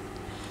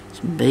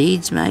 Some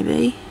beads,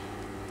 maybe.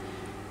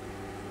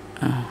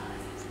 Oh.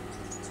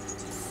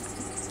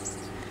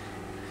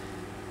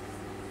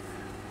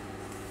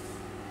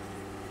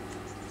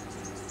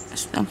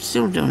 I'm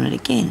still doing it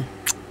again.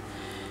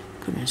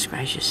 Goodness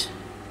gracious.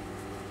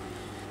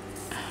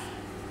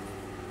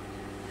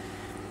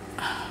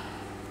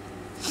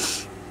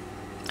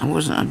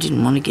 I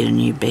didn't want to get a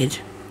new bed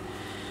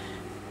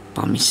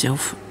by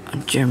myself.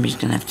 Jeremy's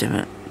going to have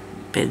a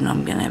bed and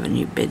I'm going to have a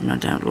new bed, and I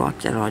don't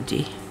like that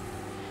idea.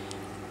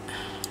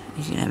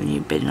 He's going to have a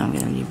new bed and I'm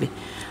going to have a new bed.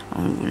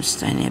 I'm going to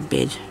stay in our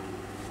bed.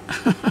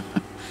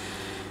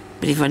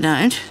 But if I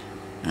don't,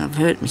 and I've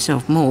hurt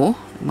myself more,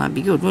 it won't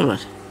be good, will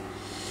it?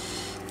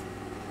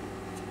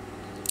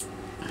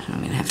 I'm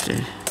going to have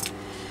to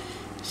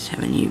just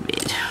have a new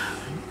bed.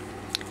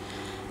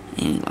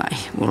 Anyway,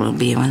 well, it'll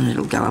be one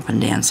that'll go up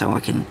and down so I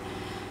can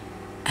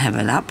have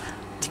it up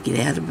to get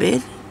out of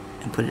bed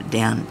and put it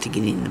down to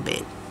get in the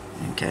bed.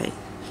 Okay,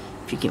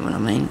 if you get what I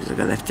mean, because I've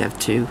got to have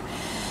 2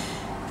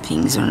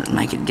 things on it to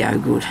make it go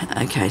good.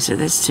 Okay, so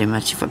that's too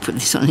much if I put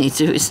this on here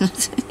too,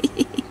 isn't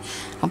it?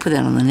 I'll put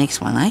that on the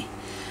next one, eh?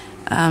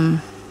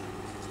 A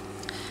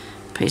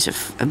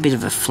bit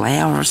of a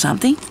flower or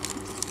something.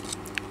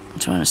 I'm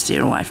trying to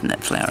steer away from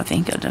that flower, I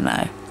think. I don't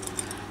know.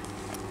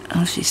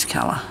 What's this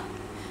colour?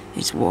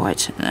 It's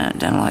white. No, I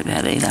don't like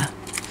that either.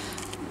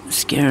 It's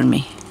scaring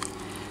me.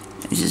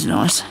 This is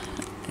nice.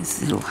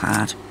 It's a little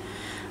heart.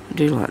 I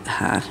do like the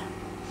heart.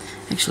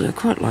 Actually, I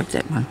quite like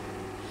that one.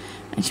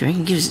 Don't you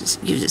reckon? Gives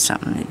it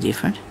something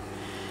different.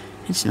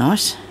 It's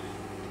nice.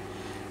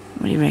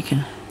 What do you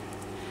reckon?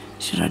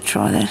 Should I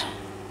try that?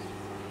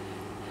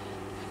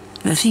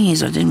 The thing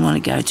is, I didn't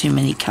want to go too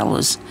many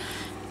colours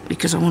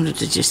because I wanted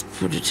to just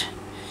put it...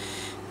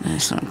 No,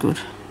 it's not good.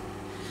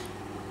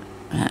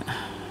 No.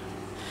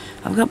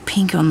 I've got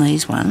pink on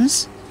these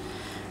ones.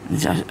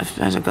 I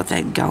suppose I've got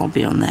that gold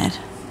bit on that.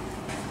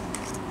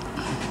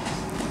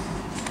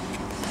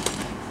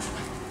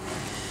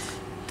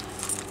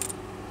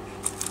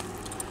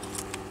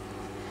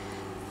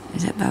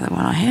 Is that the other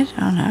one I had?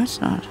 Oh no, it's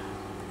not.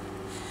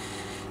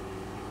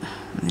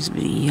 There's a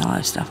bit of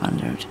yellow stuff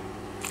under it.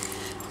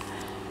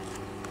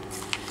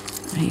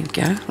 There you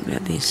go. What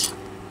about this?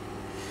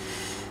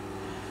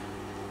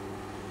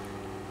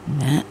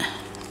 Nah,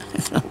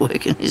 it's not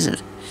working, is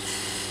it?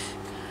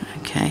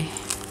 Okay.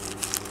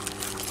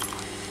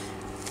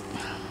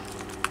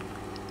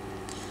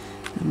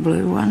 The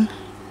blue one.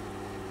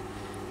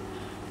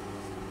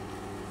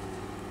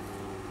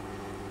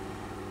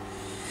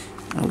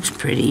 Looks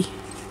pretty.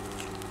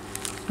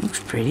 Looks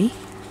pretty.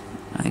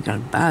 I got a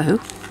bow.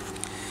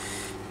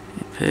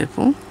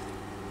 Purple.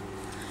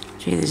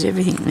 Gee, there's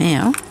everything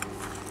now.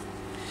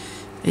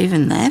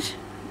 Even that.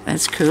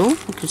 That's cool.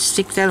 We could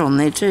stick that on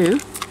there too.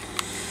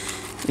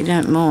 We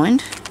don't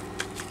mind.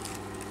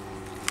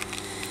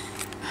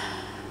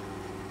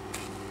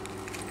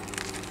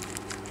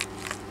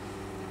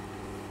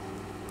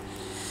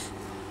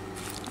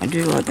 I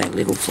do like that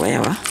little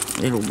flower,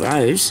 little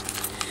rose.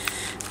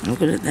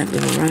 Look at that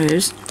little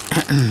rose.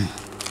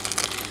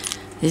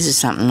 This is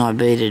something I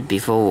beaded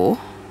before.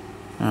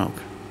 Look.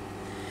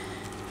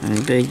 I mean,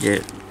 you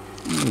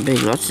can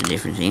bead lots of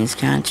different things,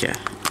 can't you?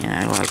 You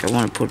know, like I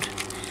want to put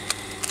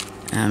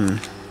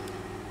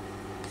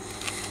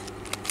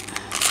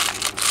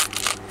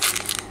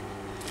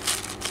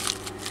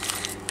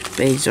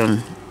beads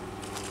on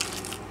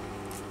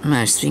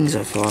most things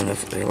I find. I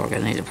feel like I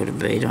need to put a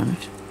bead on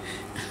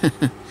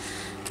it.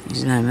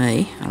 You know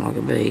me, I like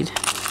a bead.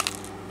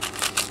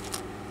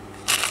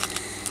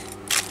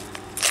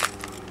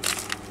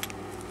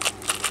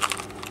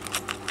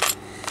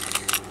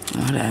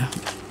 Righto.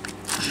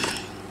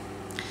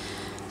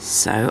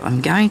 So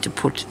I'm going to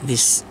put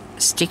this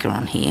sticker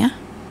on here.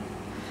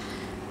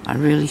 I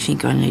really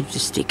think I need the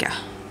sticker.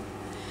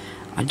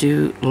 I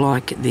do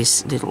like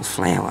this little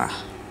flower.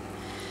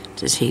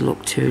 Does he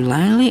look too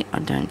lonely? I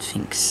don't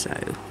think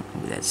so.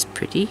 Oh, that's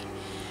pretty.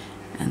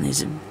 And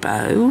there's a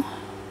bow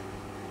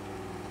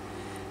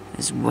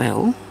as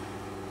well.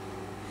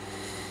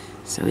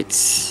 So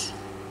it's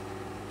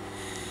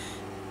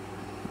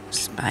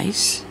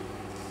space.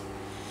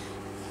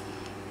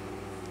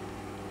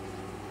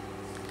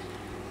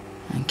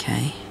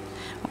 Okay.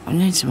 I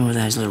need some more of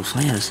those little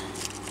flowers.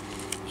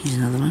 Here's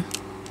another one.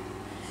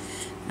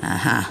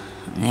 Aha.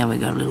 Now we've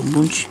got a little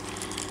bunch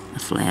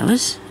of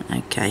flowers.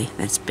 Okay,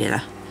 that's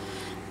better.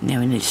 Now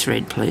we need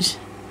thread, please.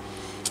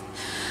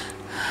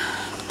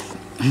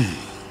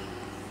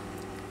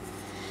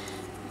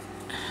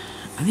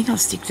 I think I'll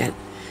stick that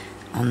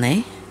on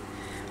there,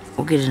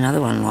 or get another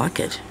one like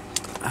it.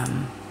 Out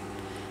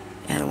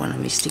of one of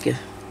my sticker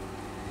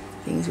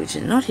things which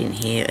are not in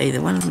here.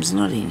 Either one of them's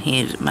not in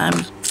here at the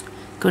moment.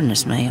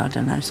 Goodness me, I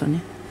don't know,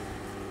 Sonia.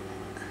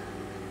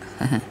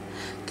 Can't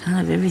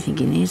have everything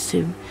in here. It's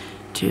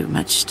too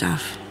much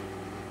stuff.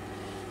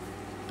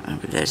 I'll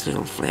put those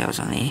little flowers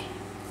on there.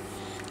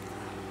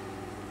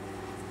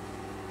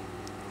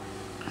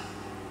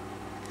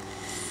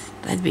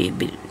 They'd be a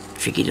bit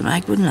tricky to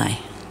make, wouldn't they?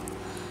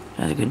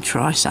 But I could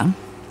try some,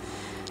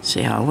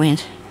 see how I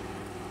went.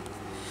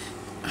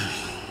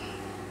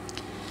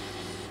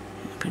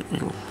 Put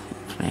little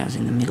flowers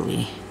in the middle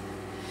here.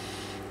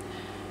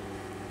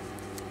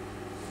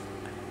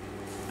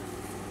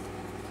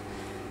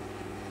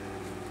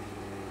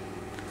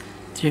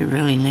 Do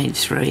really need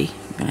 3.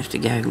 I'm gonna have to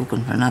go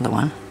looking for another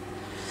one.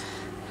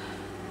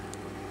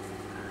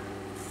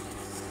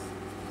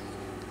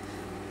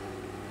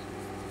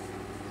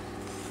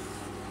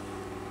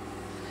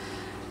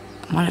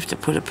 I might have to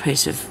put a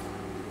piece of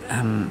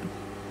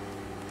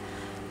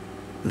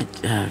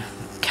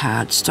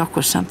card stock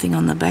or something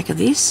on the back of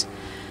this,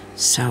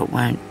 so it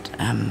won't,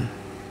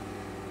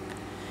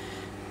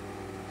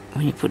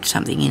 when you put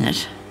something in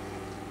it,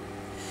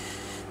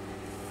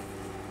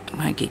 it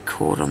won't get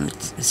caught on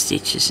the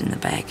stitches in the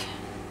back.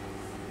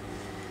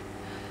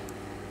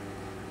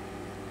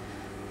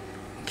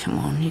 Come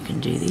on, you can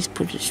do this.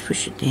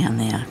 Push it down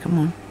there. Come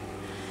on.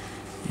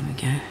 There we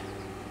go.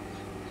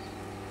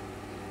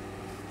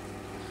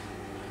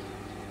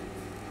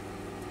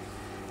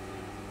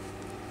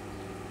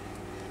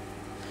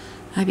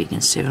 I hope you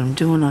can see what I'm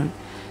doing.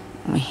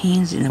 My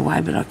hand's in the way,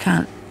 but I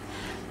can't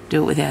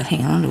do it without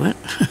hanging onto it.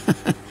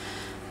 I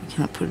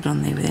cannot put it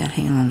on there without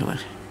hanging onto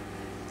it.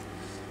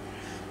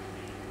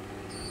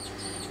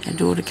 Our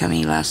daughter came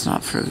here last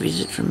night for a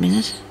visit for a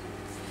minute.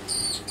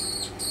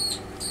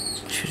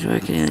 She was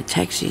working in the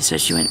taxi, so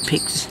she went and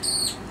picked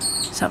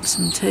up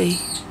some tea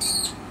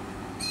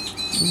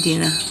and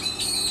dinner.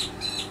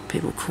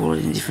 People call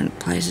it in different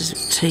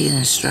places tea in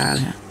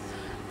Australia.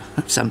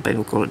 Some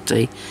people call it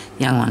tea.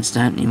 Young ones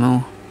don't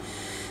anymore.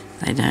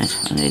 They don't.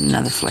 I need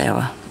another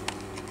flower.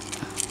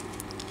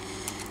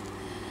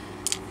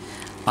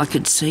 I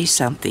could see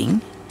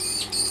something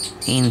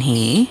in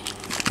here.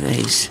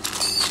 These.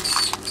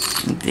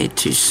 I think they're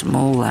too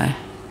small though.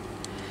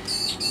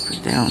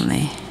 Put that on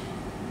there.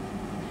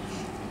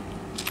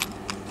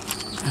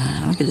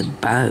 Look at the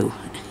bow.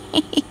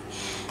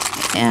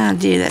 Oh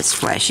dear, that's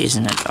flash,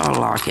 isn't it? I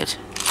like it.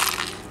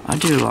 I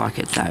do like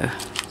it though.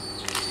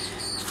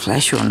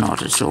 Flash or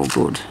not, it's all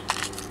good.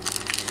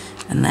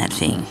 And that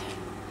thing.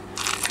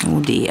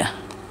 Oh dear.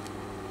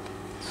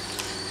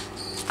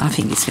 I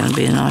think it's going to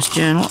be a nice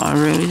journal, I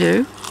really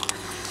do.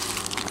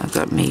 I've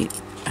got me...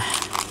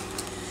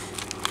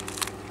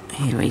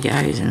 Here we go,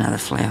 here's another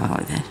flower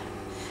like that.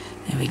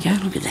 There we go,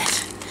 look at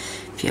that.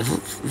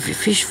 If you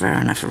fish far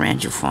enough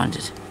around, you'll find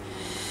it.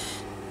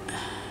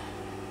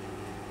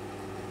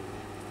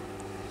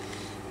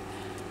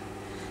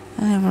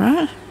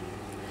 Alright.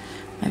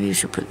 Maybe you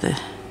should put the...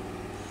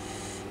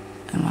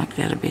 I like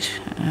that a bit.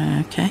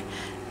 Okay.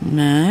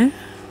 No.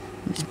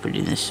 Just put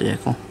it in a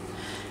circle.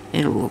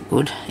 It'll look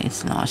good.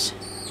 It's nice.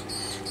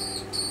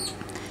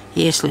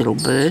 Yes, little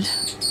bird.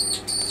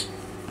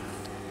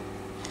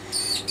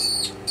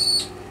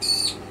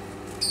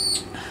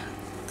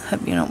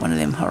 Hope you're not one of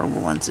them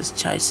horrible ones that's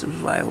chased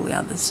away all the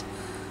others.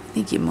 I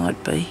think you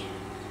might be.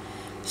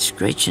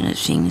 Screeching at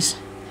things.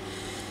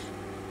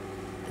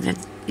 That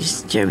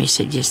is, Jeremy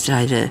said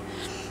yesterday the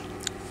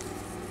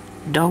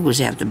dog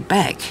was out the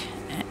back,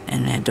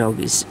 and our dog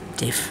is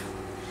deaf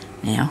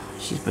now.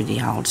 She's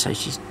pretty old, so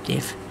she's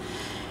deaf.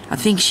 I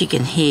think she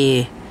can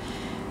hear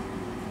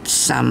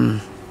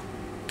sometimes.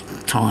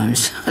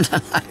 I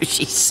don't know.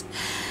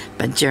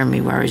 But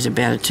Jeremy worries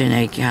about it too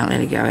now. He can't let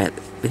her go out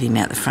with him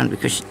out the front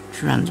because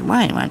she runs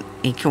away.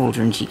 He calls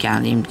her and she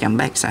can't hear him come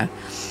back. So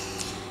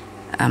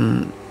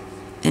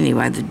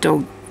Anyway, the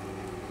dog,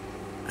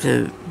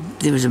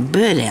 there was a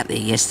bird out there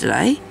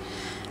yesterday,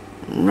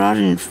 right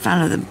in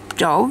front of the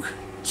dog,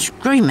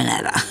 screaming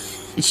at her.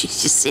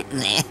 She's just sitting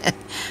there,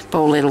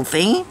 poor little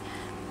thing.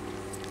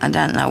 I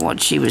don't know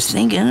what she was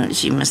thinking.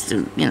 She must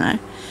have, you know,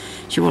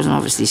 she wasn't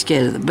obviously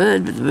scared of the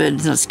bird, but the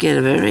bird's not scared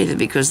of her either,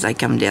 because they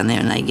come down there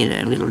and they get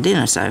her little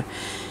dinner. So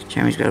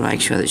Jeremy's got to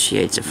make sure that she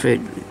eats the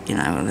food, you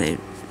know,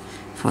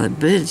 before the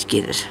birds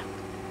get it.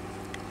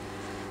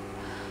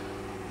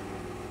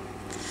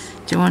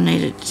 Do I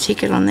need a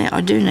ticket on there?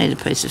 I do need a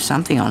piece of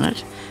something on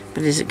it,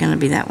 but is it going to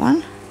be that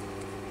one?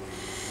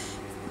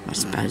 I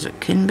suppose it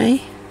can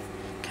be.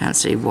 Can't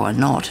see why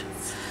not.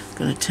 I'm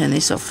going to turn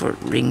this off before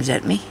it rings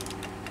at me.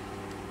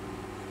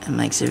 It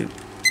makes it...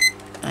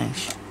 Oh,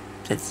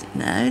 that's,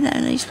 no,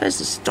 you're supposed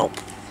to stop.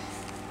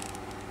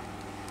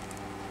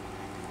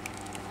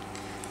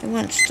 It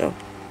won't stop.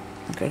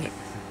 I got it.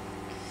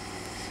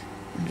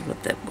 I wonder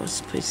what that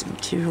was, a piece of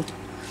material.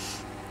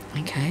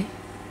 Okay.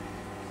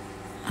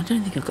 I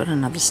don't think I've got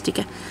another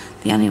sticker.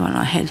 The only one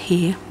I had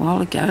here a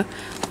while ago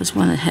was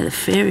one that had a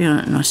fairy on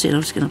it, and I said I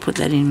was going to put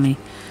that in me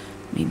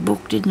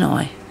book, didn't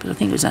I? But I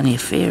think it was only a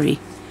fairy.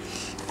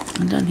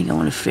 I don't think I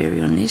want a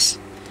fairy on this.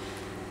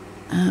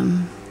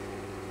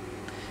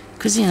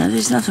 Because, you know,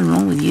 there's nothing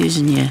wrong with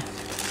using your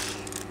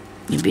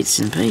bits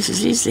and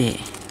pieces, is there?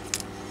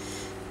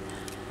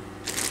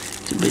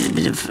 It's a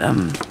bit of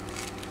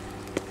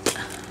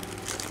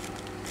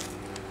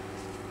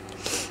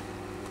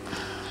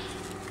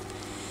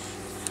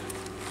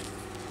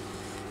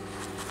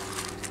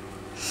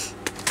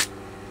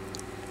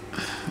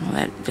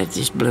well, that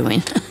just blew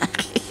in.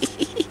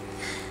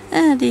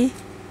 Oh dear.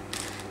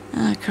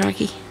 Oh,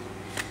 crikey.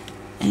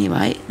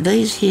 Anyway,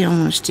 these here I'm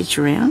going to stitch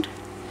around.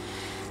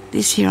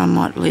 This here I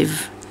might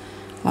leave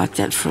like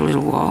that for a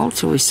little while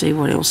till we see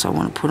what else I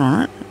want to put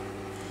on it.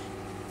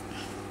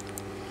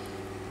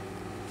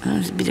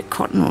 There's a bit of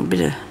cotton or a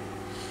bit of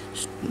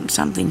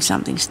something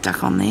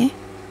stuck on there.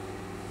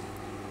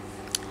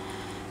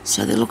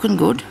 So they're looking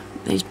good,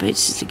 these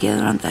pieces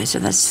together, aren't they? So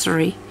that's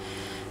 3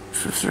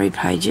 for 3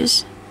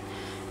 pages.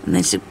 And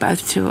these are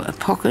both 2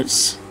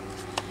 pockets.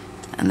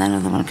 And that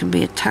other one can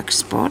be a tuck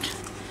spot.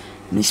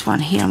 And this one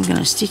here I'm going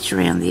to stitch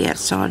around the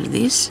outside of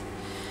this.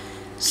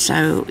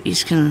 So you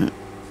can...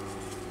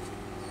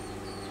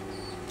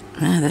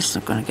 No, that's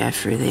not going to go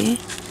through there.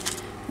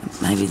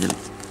 Maybe the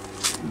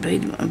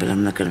bead, but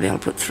I'm not going to be able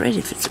to put thread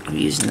if it's I'm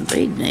using the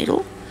bead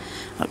needle.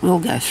 It will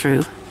go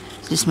through.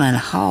 Just made a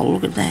hole,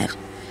 look at that.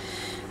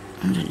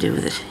 What to do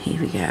with it?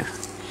 Here we go.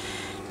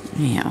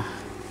 Now,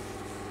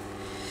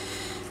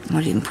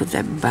 I didn't put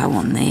that bow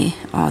on there.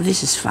 Oh,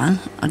 this is fun.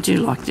 I do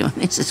like doing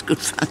this. It's good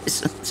fun,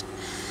 isn't it?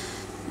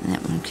 And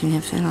that one, can you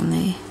have that on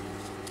there?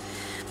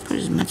 Put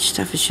as much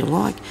stuff as you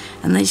like.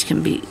 And these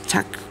can be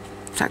tuck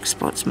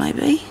spots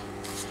maybe.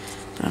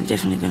 But I'm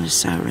definitely going to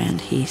sew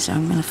around here. So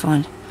I'm going to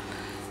find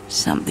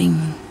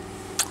something.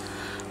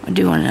 I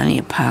do want only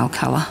a pale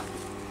colour.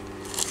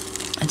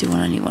 I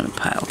only want a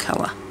pale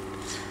colour.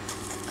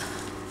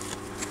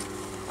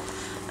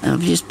 And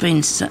I've just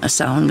been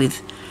sewing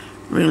with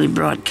really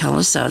bright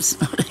colours, so it's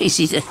not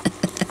easy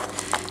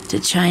to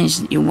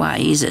change your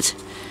way, is it?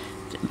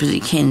 But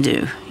you can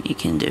do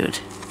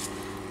it.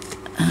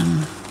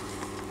 I'm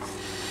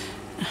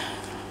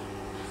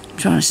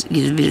trying to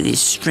get a bit of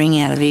this string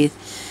out of here.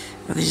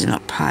 Well, this is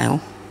not pale.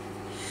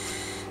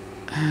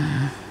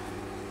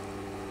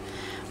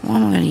 What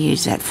am I going to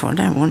use that for? I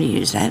don't want to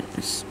use that.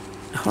 It's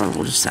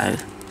horrible to sew.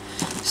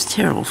 It's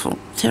terrible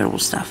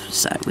stuff to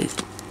sew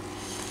with.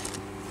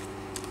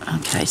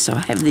 Okay, so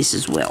I have this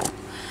as well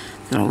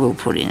that I will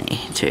put in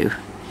here too,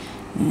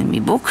 in my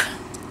book.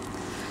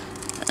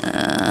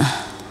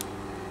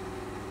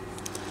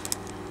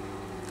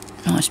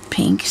 Nice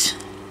pinks.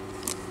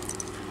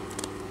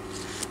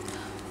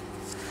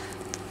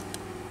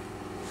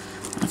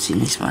 What's in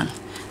this one?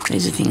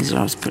 These are things that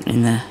I was putting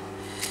in the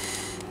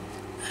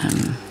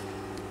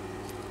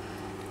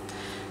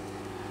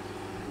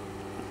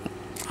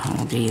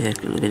oh dear,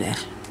 look at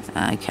that.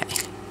 Okay.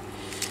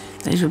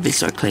 These were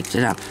bits I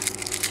collected up.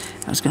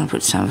 I was going to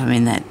put some of them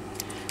in that,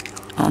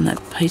 on that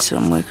piece that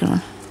I'm working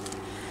on.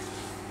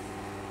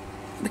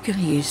 We're going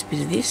to use a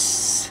bit of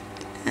this.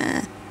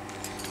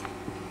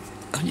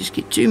 I'll just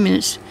get 2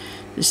 minutes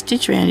to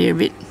stitch around here a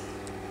bit.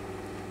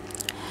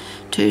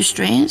 2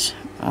 strands.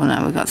 Oh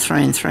no, we've got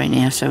 3 and 3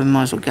 now, so we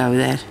might as well go with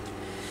that.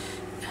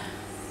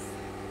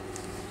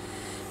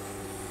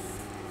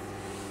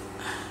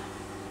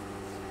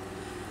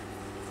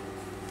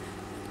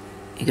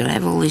 You've got to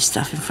have all this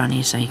stuff in front of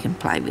you so you can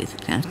play with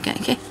it.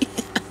 Okay.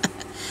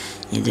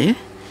 You do,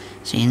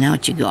 so you know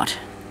what you got.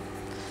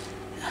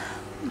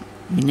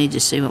 We need to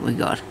see what we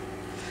got.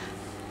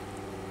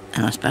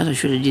 And I suppose I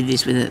should have did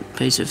this with a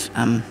piece of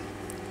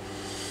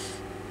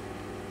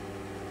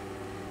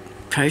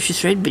crochet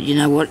thread, but you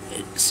know what?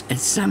 It's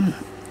it's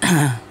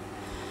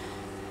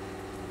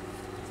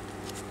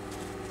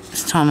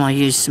time I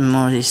use some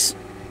more of this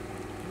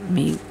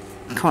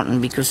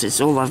cotton because it's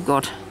all I've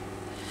got.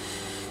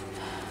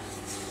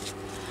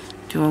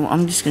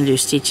 I'm just going to do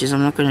stitches.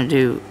 I'm not going to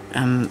do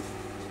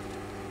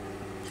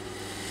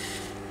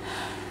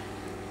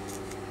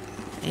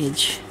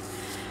edge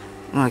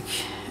like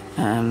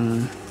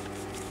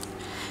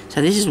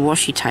so this is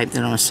washi tape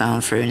that I'm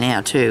sewing through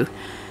now too,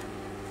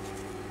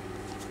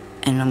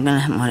 and I'm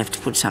gonna might have to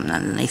put something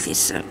underneath this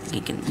so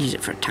you can use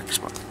it for a tuck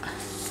spot.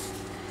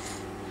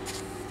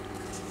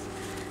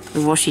 The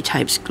washi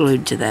tape's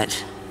glued to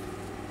that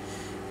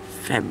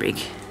fabric.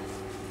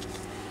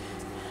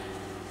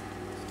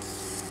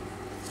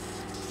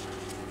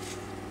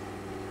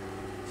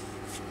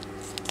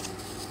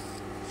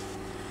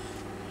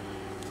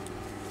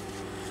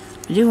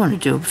 I do want to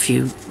do a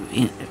few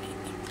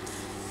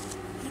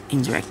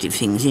interactive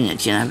things in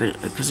it, you know,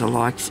 but because I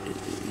like,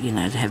 you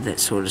know, to have that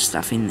sort of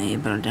stuff in there,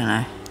 but I don't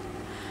know.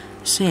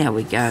 See how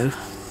we go.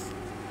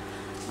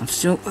 I've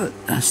still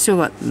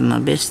got my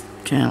best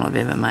journal I've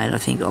ever made. I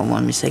think I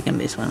won my second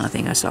best one. I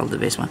think I sold the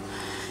best one,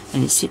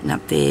 and it's sitting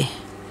up there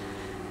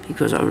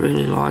because I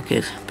really like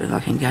it. But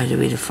I can go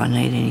to it if I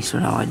need any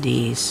sort of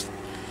ideas.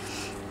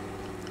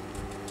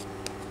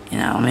 You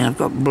know, I mean, I've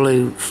got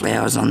blue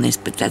flowers on this,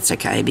 but that's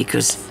okay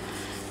because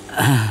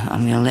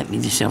I'm going to let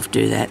myself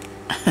do that.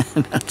 I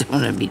don't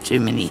want to be too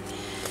many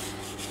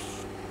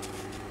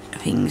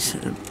things,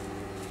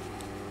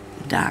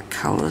 dark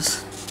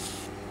colours.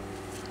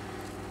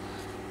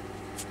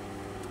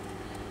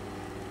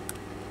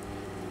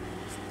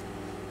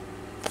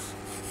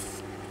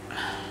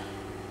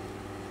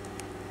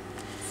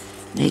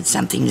 Need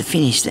something to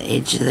finish the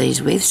edge of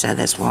these with, so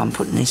that's why I'm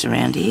putting this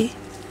around here.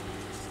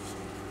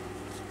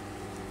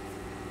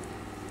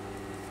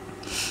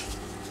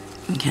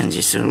 You can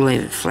just sort of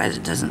leave it flat,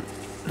 it doesn't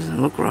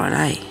look right,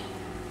 eh?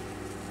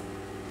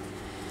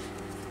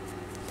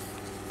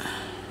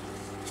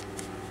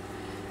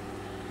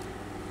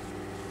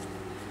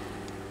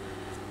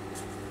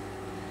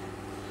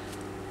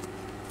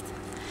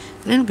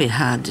 A little bit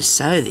hard to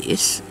sew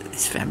this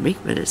fabric,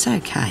 but it's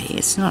okay.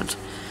 It's not,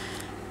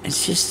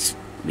 it's just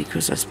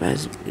because I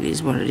suppose it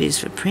is what it is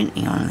for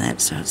printing on and that,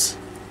 so it's...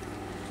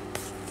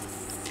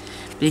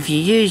 But if you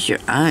use your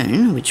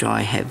own, which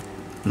I have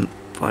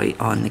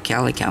on the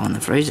calico on the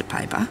freezer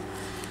paper,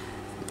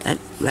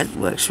 that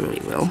works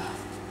really well.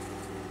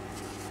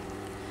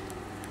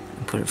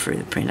 Put it through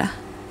the printer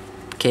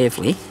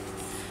carefully.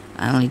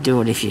 Only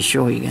do it if you're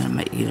sure you're going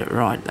to get it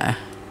right, though.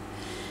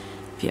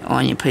 If you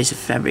iron your piece of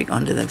fabric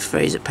onto the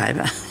freezer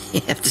paper,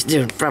 you have to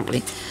do it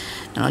properly.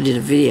 And I did a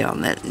video on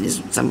that, and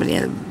somebody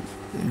had a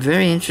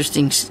very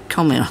interesting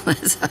comment on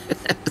it, so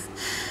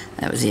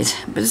that was it.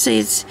 But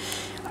see,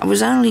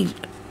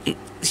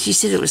 she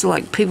said it was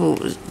like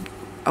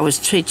I was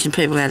teaching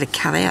people how to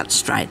cut out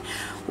straight.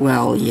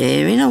 Well,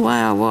 yeah, in a way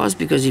I was,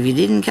 because if you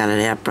didn't cut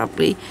it out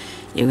properly,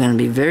 you're going to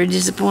be very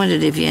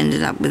disappointed if you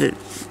ended up with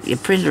your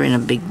printer in a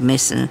big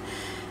mess and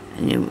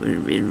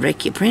you'd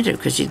wreck your printer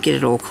because you'd get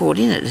it all caught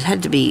in it. It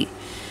had to be,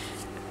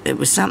 it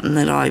was something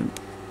that I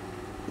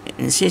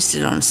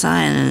insisted on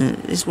saying, and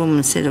this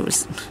woman said it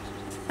was,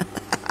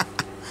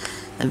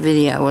 the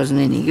video wasn't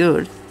any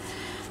good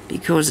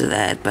because of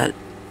that,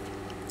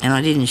 and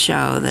I didn't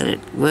show that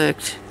it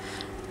worked,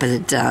 but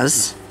it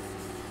does.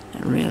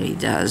 It really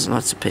does.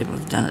 Lots of people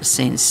have done it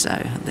since,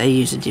 so they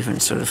use a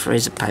different sort of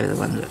freezer paper, the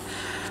one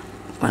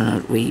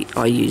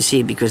I use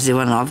here, because the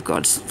one I've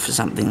got for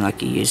something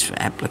like you use for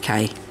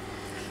applique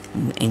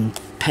in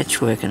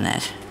patchwork and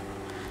that.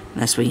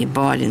 And that's where you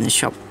buy it in the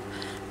shop.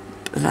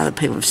 But other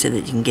people have said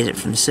that you can get it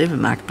from the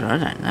supermarket, but I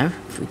don't know.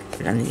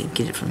 I don't think you can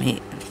get it from here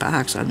at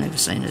Parks. I've never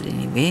seen it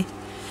anywhere.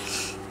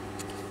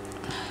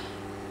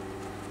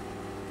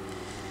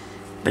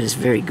 But it's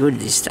very good,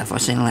 this stuff.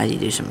 I've seen a lady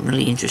do some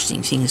really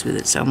interesting things with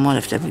it, so I might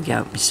have to have a go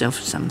at myself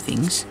for some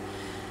things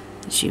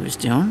that she was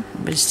doing. I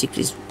better stick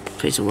this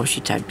piece of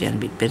washi tape down a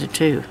bit better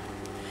too.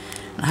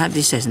 I hope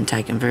this hasn't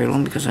taken very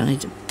long, because I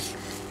need to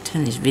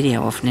turn this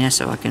video off now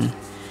so I can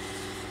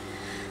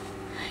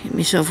get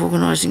myself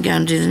organised and go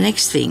and do the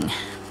next thing.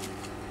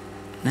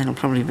 That'll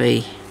probably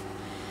be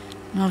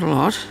not a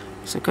lot,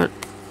 because I've got to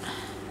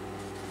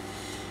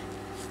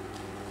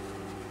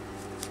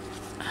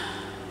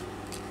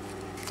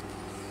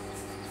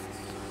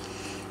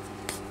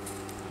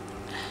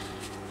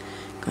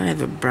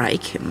have a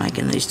break at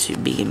making these too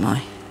big in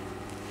my...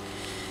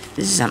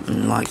 This is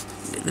something like,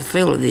 the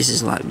feel of this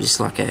is like just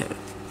like a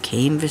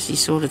canvasy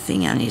sort of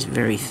thing, only it's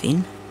very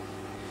thin.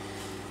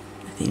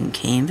 A thin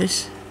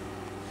canvas.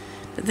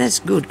 But that's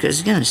good, because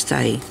it's going to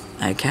stay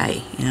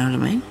okay, you know what I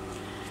mean?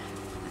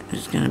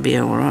 It's going to be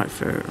alright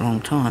for a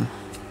long time.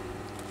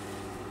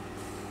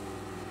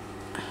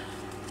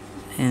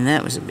 And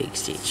that was a big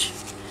stitch.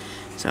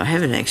 So I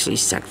haven't actually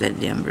stuck that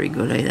down very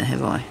good either,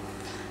 have I?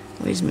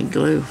 Where's my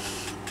glue?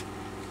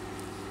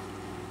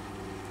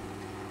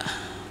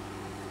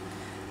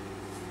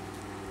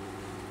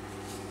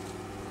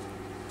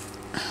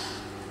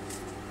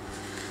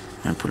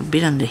 I'm going to put a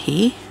bit under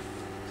here,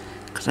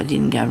 because I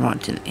didn't go right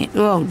to the end.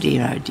 Oh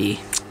dear, oh dear.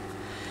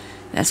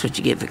 That's what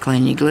you get for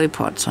cleaning your glue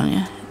pots on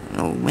you. It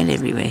all went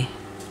everywhere.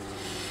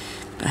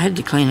 But I had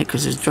to clean it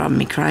because it was driving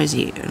me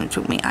crazy, and it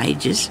took me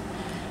ages.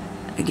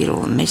 to get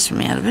all the mess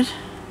from out of it.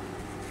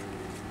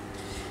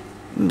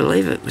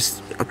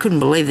 I couldn't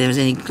believe there was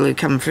any glue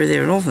coming through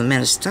there at all, the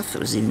amount of stuff that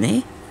was in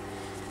there.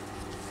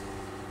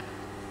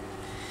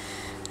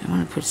 I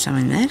want to put some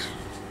in that.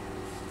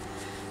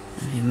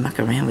 If you muck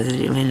around with it,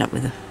 you'll end up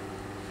with a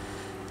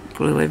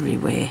glue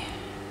everywhere.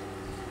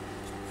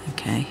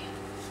 Okay,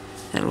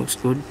 that looks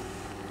good.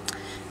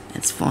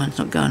 That's fine, it's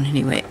not going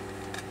anywhere.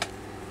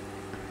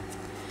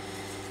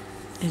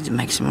 Need to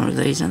make some more of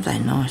these, aren't they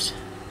nice?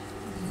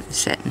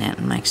 Satin out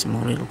and make some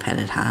more little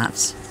padded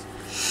hearts.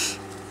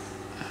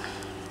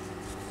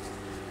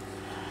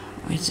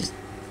 Where's this?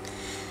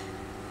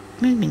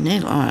 Made me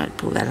needle. Oh, I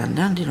pulled that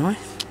undone, did I?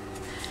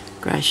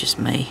 Gracious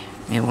me.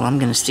 Yeah, well, I'm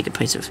going to stick a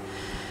piece of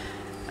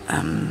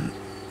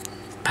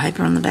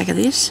paper on the back of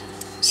this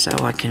so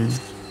I can.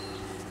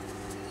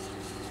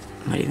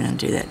 I'm not even going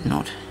to do that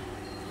knot.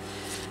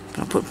 But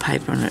I'll put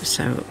paper on it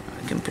so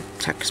I can put a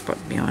tuck spot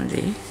behind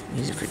there.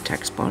 Use it for a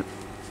tuck spot.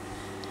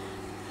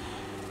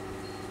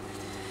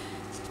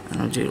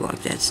 And I'll do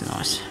like that, it's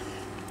nice.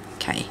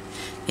 Okay,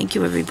 thank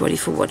you everybody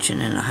for watching,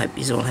 and I hope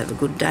you all have a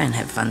good day and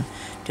have fun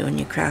doing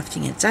your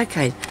crafting. It's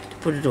okay to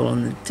put it all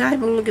on the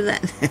table, look at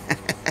that.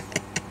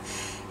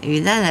 If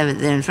you don't have it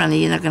there in front of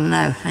you, you're not going to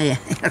know, are you?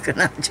 You're not going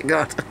to know what you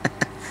got.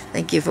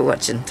 Thank you for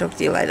watching. Talk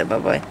to you later,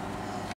 bye-bye.